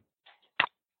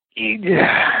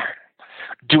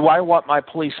 Do I want my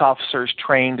police officers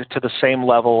trained to the same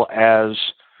level as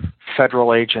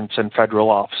federal agents and federal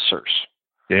officers?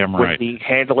 Damn right. With the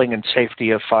handling and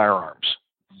safety of firearms?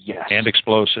 Yes. And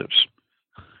explosives.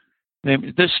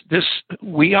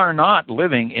 We are not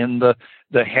living in the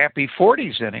happy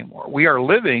 40s anymore. We are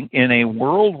living in a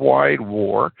worldwide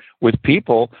war with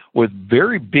people with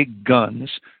very big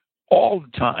guns all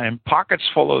the time, pockets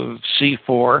full of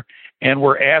C4, and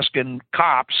we're asking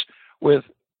cops with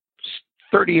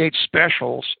 38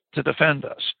 specials to defend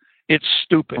us. It's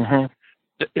stupid.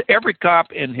 Mm-hmm. Every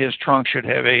cop in his trunk should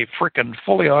have a frickin'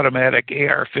 fully automatic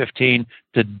AR-15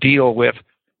 to deal with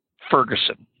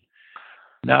Ferguson.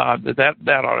 Now, that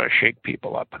ought to shake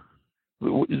people up.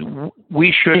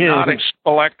 We should not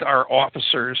expect our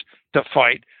officers to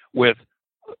fight with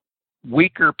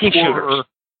weaker, poorer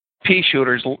pea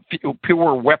shooters,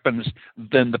 fewer weapons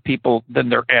than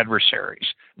their adversaries.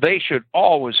 They should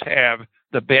always have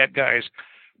the bad guys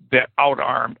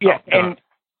outarmed. Yeah,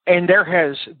 and there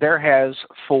has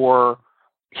for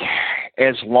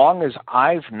as long as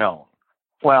I've known.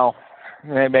 Well,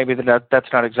 maybe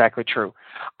that's not exactly true.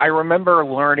 I remember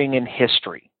learning in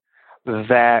history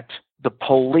that the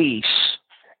police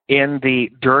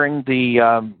during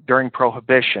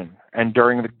Prohibition and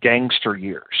during the gangster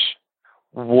years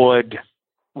would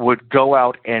go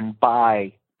out and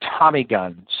buy Tommy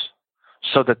guns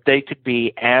so that they could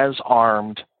be as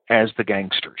armed as the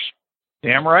gangsters.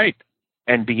 Damn right.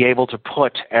 And be able to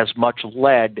put as much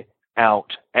lead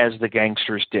out as the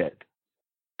gangsters did.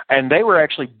 And they were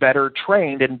actually better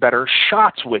trained and better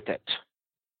shots with it.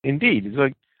 Indeed. It's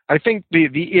like, I think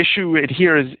the issue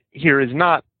here is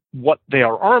not what they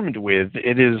are armed with,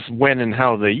 it is when and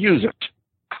how they use it.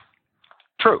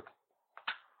 True.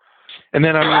 And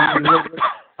then, I mean,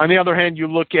 on the other hand, you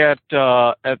look at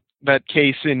that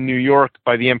case in New York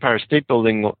by the Empire State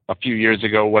Building a few years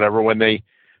ago, whatever, when they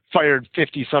fired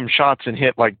 50-some shots and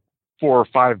hit like 4 or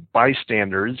 5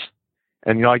 bystanders,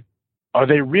 and you're like, are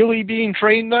they really being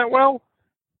trained that well?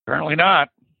 Apparently not.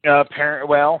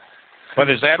 Well, but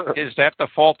is that the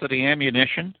fault of the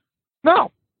ammunition?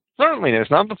 No, certainly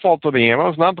it's not the fault of the ammo.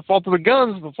 It's not the fault of the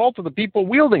guns. It's the fault of the people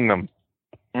wielding them.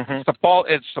 Mm-hmm. It's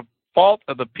the fault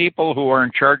of the people who are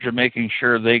in charge of making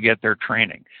sure they get their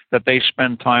training, that they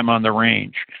spend time on the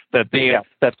range, that the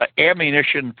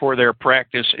ammunition for their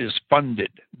practice is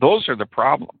funded. Those are the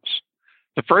problems.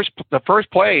 The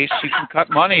first place you can cut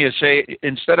money is, say,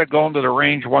 instead of going to the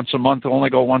range once a month, only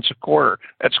go once a quarter.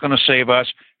 That's going to save us.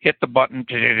 Hit the button,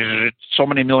 so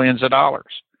many millions of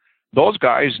dollars. Those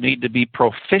guys need to be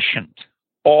proficient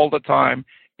all the time,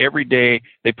 every day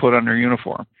they put on their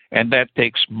uniform. And that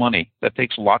takes money. That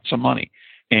takes lots of money.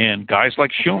 And guys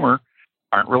like Schumer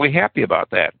aren't really happy about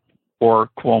that, or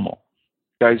Cuomo.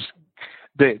 Guys,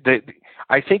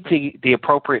 I think the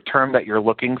appropriate term that you're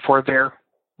looking for there,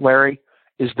 Larry,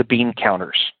 is the bean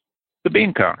counters. The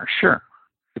bean counters, sure.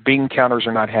 The bean counters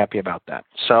are not happy about that.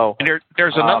 So and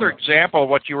there's another example of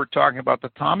what you were talking about, the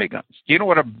Tommy guns. Do you know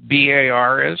what a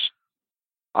BAR is?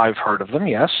 I've heard of them,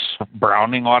 yes.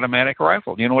 Browning automatic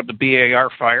rifle. Do you know what the BAR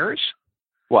fires?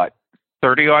 What?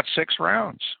 30-06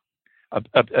 rounds.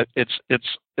 It's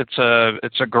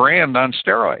a grand on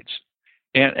steroids,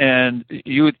 and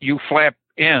you flap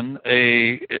in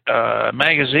a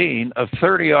magazine of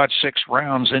 30-06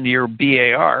 rounds into your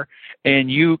BAR,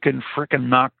 and you can frickin'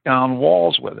 knock down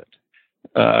walls with it.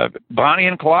 Bonnie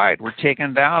and Clyde were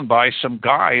taken down by some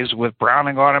guys with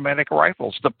Browning automatic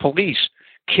rifles. The police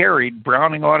carried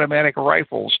Browning automatic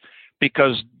rifles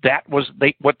because that was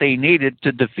what they needed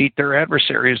to defeat their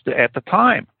adversaries at the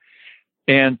time.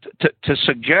 And to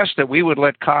suggest that we would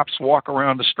let cops walk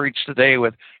around the streets today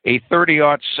with a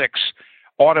 30-06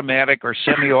 automatic or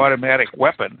semi-automatic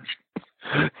weapon,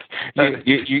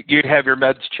 you'd have your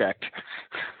meds checked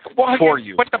for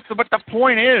you. But the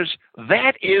point is,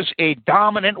 that is a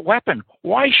dominant weapon.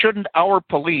 Why shouldn't our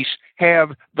police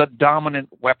have the dominant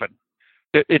weapon?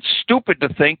 It's stupid to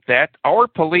think that our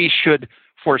police should,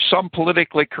 for some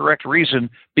politically correct reason,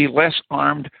 be less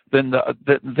armed than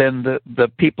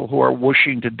the people who are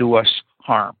wishing to do us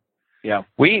harm. Yeah,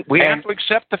 we have to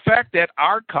accept the fact that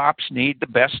our cops need the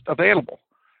best available,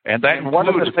 and that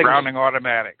includes Browning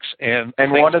automatics. And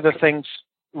one of the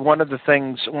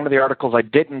articles I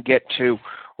didn't get to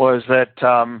was that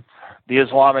the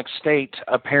Islamic State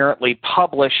apparently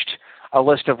published a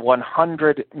list of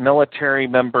 100 military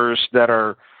members that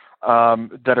are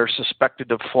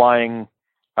suspected of flying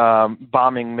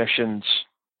bombing missions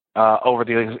over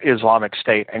the Islamic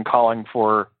State and calling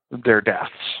for their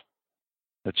deaths.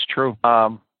 That's true.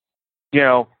 And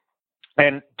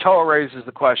Toa raises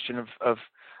the question of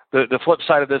the flip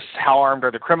side of this: how armed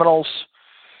are the criminals?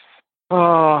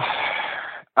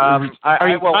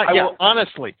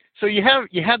 Honestly, so you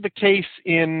had the case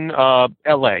in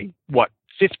L.A.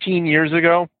 15 years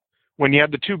ago, when you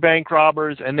had the 2 bank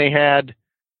robbers and they had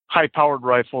high-powered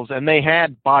rifles and they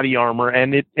had body armor,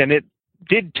 and it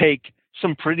did take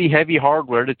some pretty heavy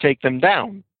hardware to take them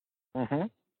down. Mm-hmm.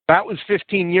 That was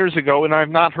 15 years ago, and I've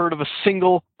not heard of a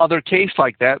single other case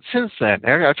like that since then.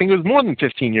 I think it was more than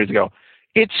 15 years ago.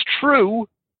 It's true,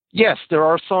 yes, there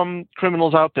are some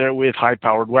criminals out there with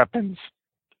high-powered weapons.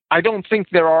 I don't think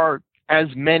there are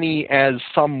as many as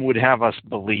some would have us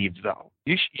believe, though.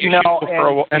 You should go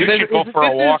for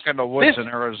a walk in the woods in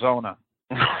Arizona.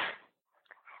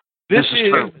 This is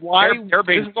true. Why they're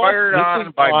being fired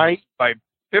on by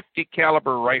 50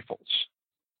 caliber rifles.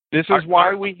 This is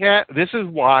why we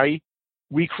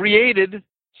created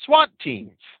SWAT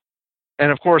teams,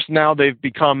 and of course now they've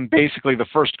become basically the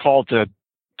first call to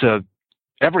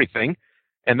everything,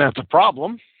 and that's a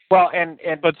problem. Well,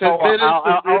 but so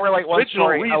I'll relate one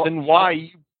story.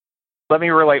 Let me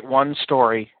relate one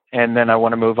story, and then I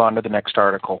want to move on to the next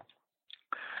article.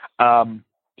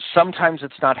 Sometimes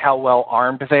it's not how well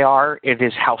armed they are; it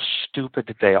is how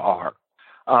stupid they are.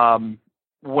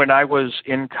 when I was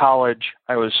in college,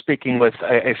 I was speaking with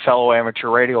a fellow amateur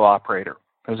radio operator,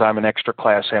 because I'm an extra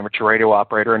class amateur radio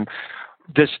operator, and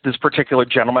this particular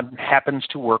gentleman happens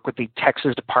to work with the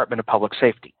Texas Department of Public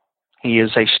Safety. He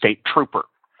is a state trooper,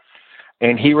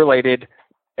 and he related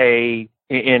in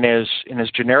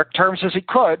as generic terms as he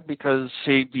could, because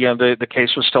the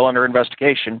case was still under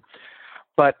investigation,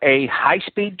 but a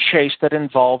high-speed chase that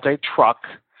involved a truck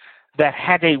that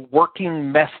had a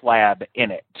working meth lab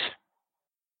in it.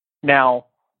 Now,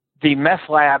 the meth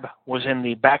lab was in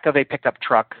the back of a pickup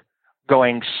truck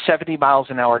going 70 miles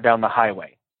an hour down the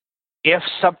highway. If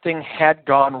something had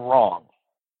gone wrong,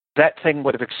 that thing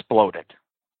would have exploded,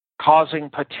 causing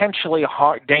potentially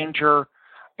danger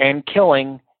and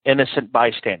killing innocent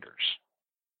bystanders.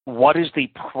 What is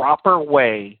the proper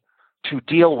way to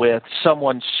deal with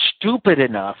someone stupid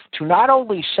enough to not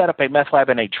only set up a meth lab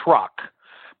in a truck,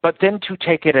 but then to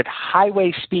take it at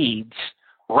highway speeds,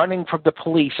 running from the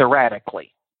police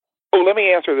erratically? Oh, let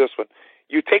me answer this one.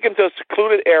 You take him to a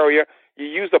secluded area, you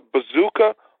use a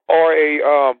bazooka or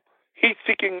a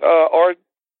heat-seeking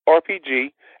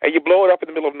RPG, and you blow it up in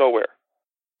the middle of nowhere.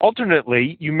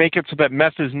 Alternately, you make it so that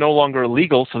meth is no longer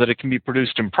illegal so that it can be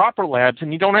produced in proper labs,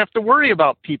 and you don't have to worry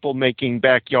about people making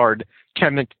backyard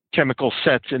chemical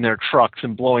sets in their trucks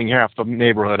and blowing half the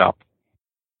neighborhood up.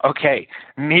 Okay,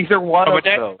 neither one of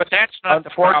those. But that's not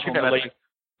the problem.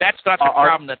 That's not the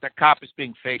problem that the cop is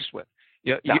being faced with.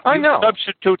 You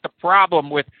substitute the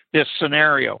problem with this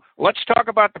scenario. Let's talk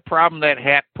about the problem that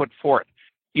Hat put forth.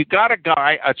 You got a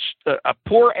guy, a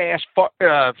poor-ass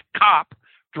cop,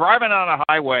 driving on a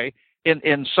highway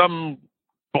in some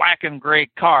black and gray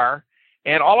car,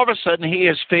 and all of a sudden he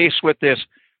is faced with this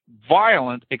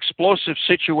violent, explosive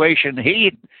situation.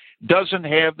 He doesn't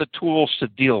have the tools to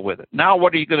deal with it. Now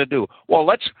what are you going to do? Well,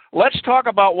 let's talk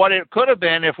about what it could have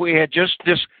been if we had just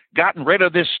gotten rid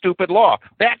of this stupid law.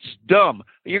 That's dumb.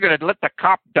 You're going to let the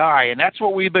cop die, and that's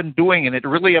what we've been doing, and it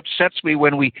really upsets me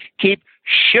when we keep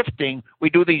shifting. We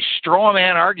do these straw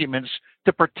man arguments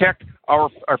to protect our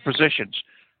positions.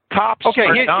 Cops are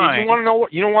dying. You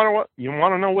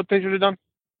want to know what they should have done?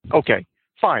 Okay,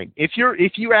 fine. If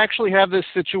you actually have this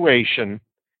situation,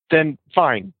 then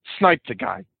fine, snipe the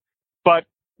guy. But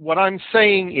what I'm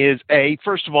saying is,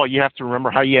 first of all, you have to remember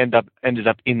how you ended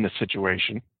up in the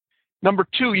situation. Number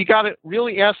two, you got to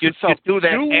really ask yourself, you do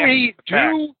that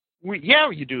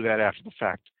after the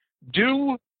fact.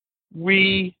 Do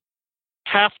we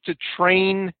have to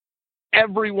train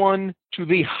everyone to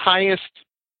the highest,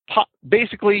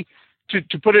 basically, to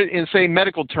put it in, say,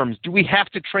 medical terms, do we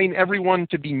have to train everyone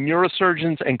to be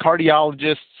neurosurgeons and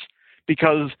cardiologists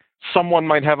because someone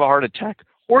might have a heart attack?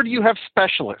 Or do you have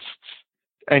specialists?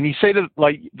 And you say to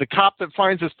the cop that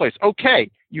finds this place, okay,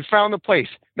 you found the place.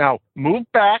 Now move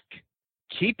back,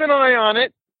 keep an eye on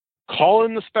it, call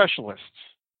in the specialists.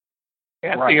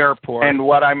 At the airport. And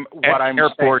at the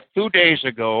airport 2 days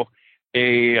ago,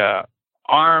 a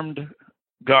armed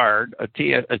guard, a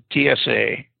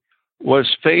TSA,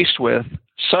 was faced with,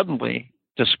 suddenly,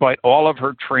 despite all of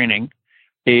her training,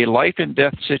 a life and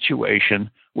death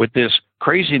situation with this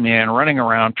crazy man running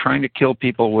around trying to kill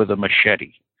people with a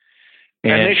machete.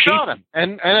 And they shot him.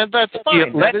 And that's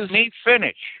fine. Let me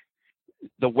finish.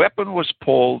 The weapon was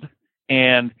pulled,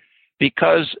 and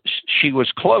because she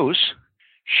was close,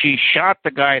 she shot the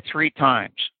guy 3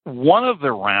 times. One of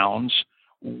the rounds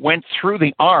went through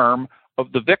the arm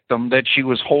of the victim that she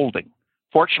was holding.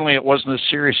 Fortunately, it wasn't a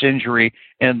serious injury,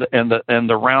 and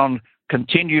the round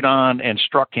continued on and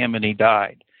struck him, and he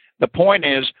died. The point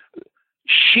is,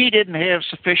 she didn't have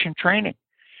sufficient training.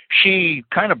 She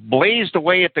kind of blazed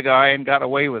away at the guy and got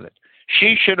away with it.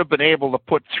 She should have been able to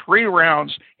put 3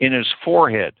 rounds in his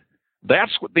forehead.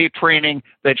 That's what the training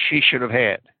that she should have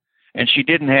had, and she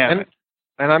didn't have it.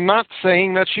 And I'm not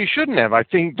saying that she shouldn't have. I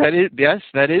think that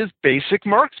is basic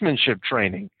marksmanship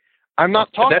training. I'm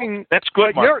not talking. That's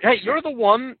good. You're the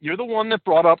one that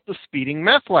brought up the speeding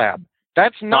meth lab.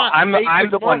 That's not. I'm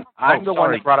the one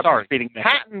that brought up the speeding meth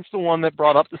lab. Patton's the one that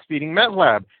brought up the speeding meth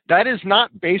lab. That is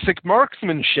not basic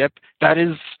marksmanship.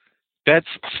 That's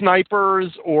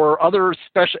snipers or other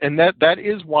special. And that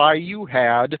is why you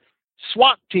had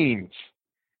SWAT teams.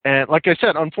 And like I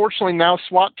said, unfortunately now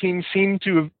SWAT teams seem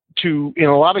to in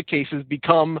a lot of cases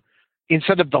become,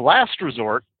 instead of the last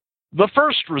resort, the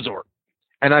first resort.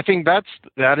 And I think that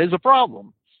is a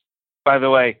problem. By the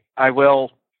way, I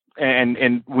will,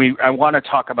 I want to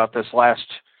talk about this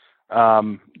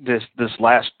this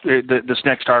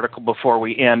next article before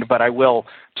we end. But I will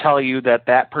tell you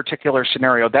that particular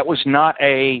scenario, that was not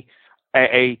that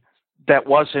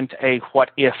wasn't a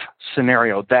what if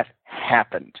scenario. That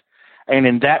happened, and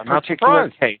in that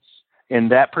particular case, in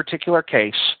that particular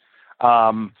case,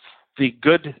 the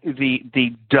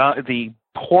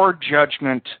poor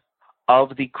judgment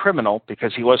of the criminal,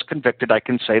 because he was convicted, I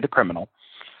can say the criminal,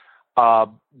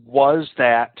 was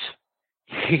that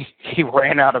he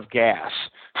ran out of gas.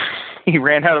 He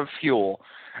ran out of fuel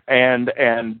and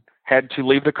had to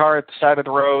leave the car at the side of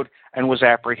the road and was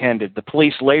apprehended. The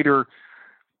police later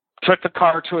took the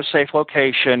car to a safe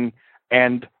location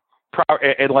and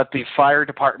let the fire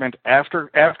department, after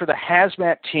the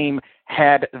hazmat team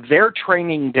had their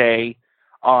training day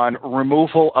on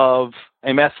removal of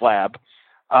a meth lab,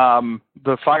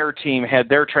 the fire team had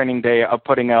their training day of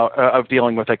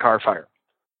dealing with a car fire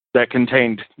that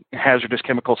contained hazardous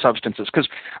chemical substances. Because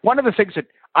one of the things that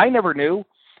I never knew,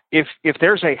 if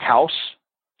there's a house,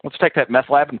 let's take that meth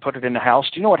lab and put it in the house.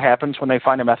 Do you know what happens when they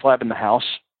find a meth lab in the house?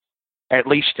 At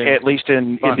least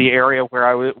in the area where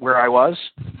I was,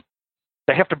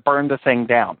 they have to burn the thing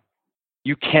down.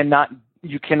 You cannot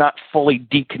fully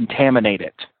decontaminate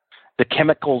it. The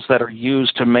chemicals that are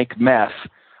used to make meth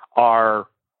are,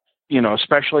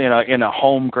 especially in a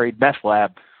home grade meth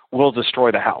lab, will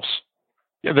destroy the house.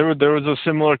 Yeah, there was a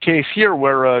similar case here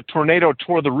where a tornado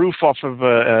tore the roof off of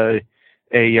a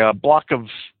block of,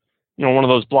 one of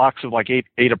those blocks of like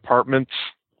eight apartments.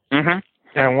 Mm-hmm.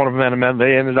 And one of them,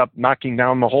 they ended up knocking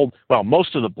down the whole,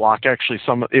 most of the block. Actually,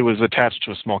 it was attached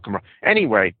to a small commercial.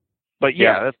 Anyway, but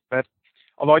yeah, that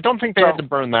although I don't think they had to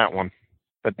burn that one.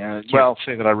 But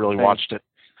say that I really watched it.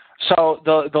 So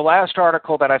the last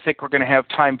article that I think we're going to have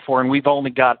time for, and we've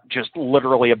only got just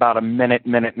literally about a minute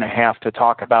and a half to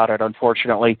talk about it,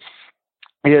 unfortunately,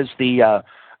 is the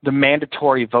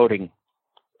mandatory voting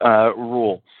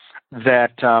rule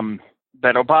that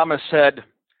Obama said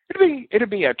it'd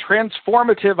be a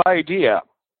transformative idea.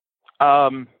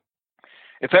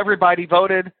 If everybody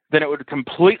voted, then it would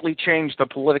completely change the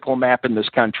political map in this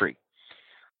country.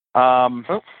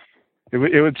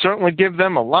 It would certainly give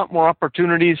them a lot more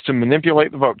opportunities to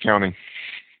manipulate the vote counting.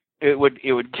 It would.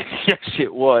 Yes,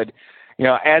 it would.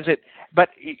 But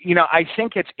I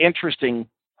think it's interesting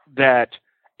that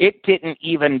it didn't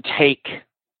even take.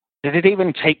 Did it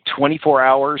even take 24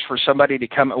 hours for somebody to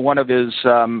come? One of his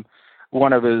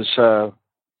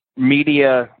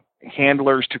media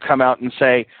handlers to come out and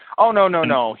say, "Oh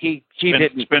no, he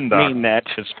didn't mean that."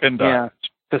 The spin doctors. Yeah,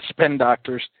 the spin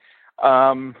doctors.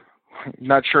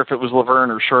 Not sure if it was Laverne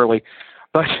or Shirley,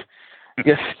 but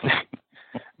yes,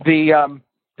 the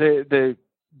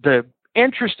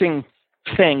interesting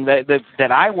thing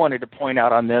that I wanted to point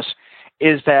out on this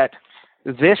is that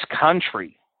this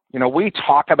country, we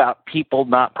talk about people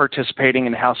not participating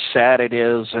and how sad it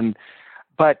is,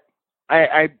 but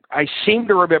I seem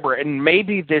to remember, and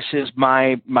maybe this is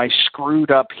my screwed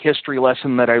up history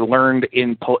lesson that I learned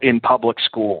in public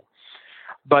school.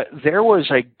 But there was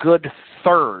a good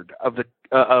third of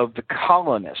the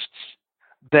colonists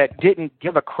that didn't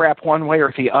give a crap one way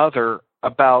or the other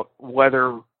about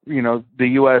whether the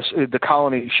U.S. the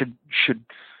colony should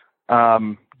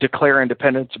declare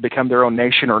independence and become their own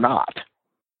nation or not.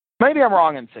 Maybe I'm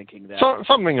wrong in thinking that.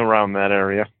 Something around that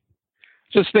area.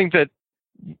 Just think that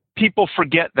people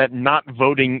forget that not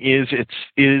voting is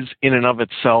in and of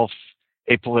itself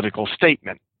a political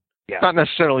statement. Yeah. Not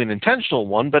necessarily an intentional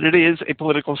one, but it is a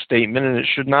political statement, and it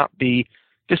should not be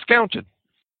discounted.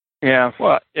 Yeah.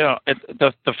 Well,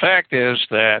 the fact is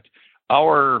that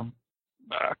our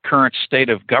current state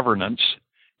of governance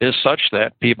is such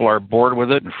that people are bored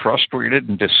with it and frustrated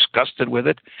and disgusted with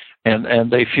it, and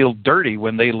they feel dirty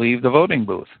when they leave the voting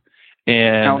booth.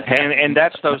 And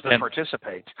that's those that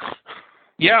participate.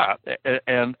 Yeah,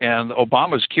 and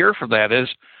Obama's cure for that is,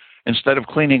 instead of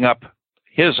cleaning up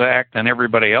his act and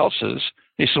everybody else's,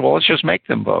 he said, well, let's just make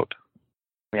them vote.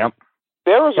 Yep.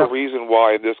 There is a reason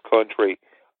why in this country,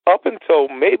 up until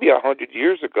maybe 100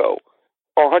 years ago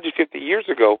or 150 years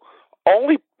ago,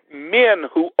 only men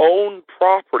who owned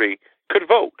property could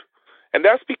vote. And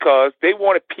that's because they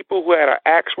wanted people who had an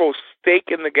actual stake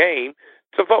in the game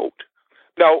to vote.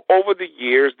 Now, over the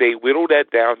years, they whittled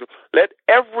that down to let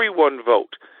everyone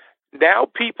vote. Now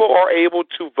people are able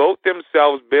to vote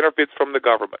themselves benefits from the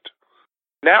government.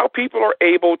 Now people are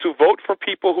able to vote for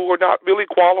people who are not really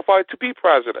qualified to be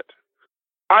president.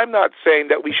 I'm not saying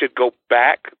that we should go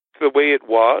back to the way it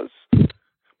was,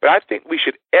 but I think we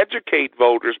should educate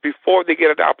voters before they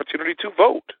get an opportunity to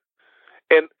vote.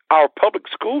 And our public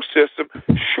school system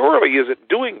surely isn't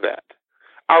doing that.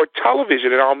 Our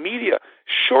television and our media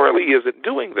surely isn't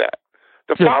doing that.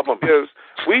 The problem is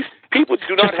people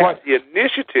do not have the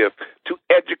initiative to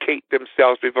educate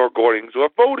themselves before going to a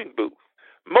voting booth.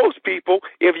 Most people,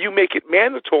 if you make it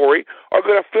mandatory, are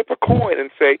going to flip a coin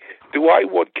and say, do I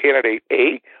want candidate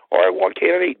A or I want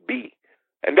candidate B?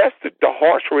 And that's the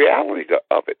harsh reality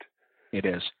of it. It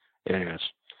is. It is.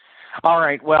 All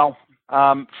right. Well,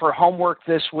 for homework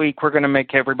this week, we're going to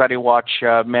make everybody watch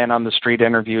Man on the Street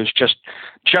interviews just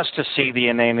to see the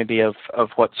inanity of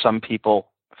what some people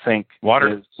think.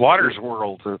 Water's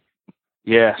World.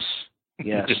 Yes.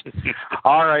 Yes.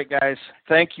 All right, guys.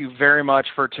 Thank you very much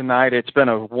for tonight. It's been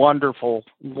a wonderful,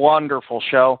 wonderful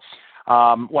show.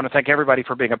 Want to thank everybody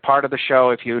for being a part of the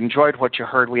show. If you enjoyed what you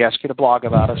heard, we ask you to blog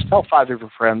about us. Tell 5 of your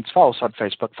friends. Follow us on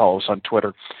Facebook. Follow us on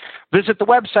Twitter. Visit the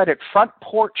website at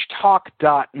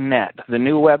frontporchtalk.net. The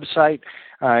new website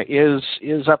is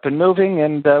up and moving,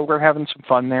 and we're having some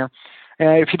fun there.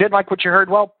 If you didn't like what you heard,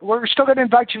 well, we're still going to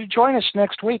invite you to join us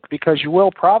next week because you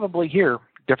will probably hear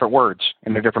different words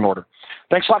in a different order.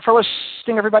 Thanks a lot for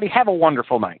listening, everybody. Have a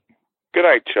wonderful night. Good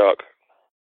night, Chuck.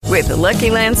 With the Lucky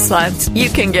Land Slots, you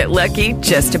can get lucky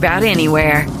just about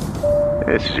anywhere.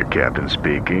 This is your captain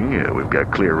speaking. We've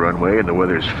got clear runway and the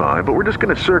weather's fine, but we're just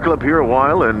going to circle up here a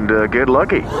while and get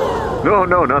lucky.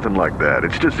 No, nothing like that.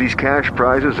 It's just these cash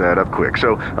prizes add up quick.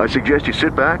 So I suggest you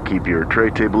sit back, keep your tray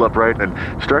table upright,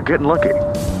 and start getting lucky.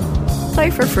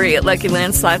 Play for free at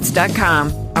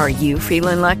LuckyLandSlots.com. Are you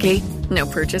feeling lucky? No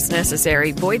purchase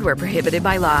necessary. Void where prohibited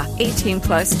by law.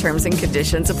 18+ terms and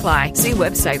conditions apply. See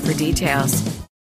website for details.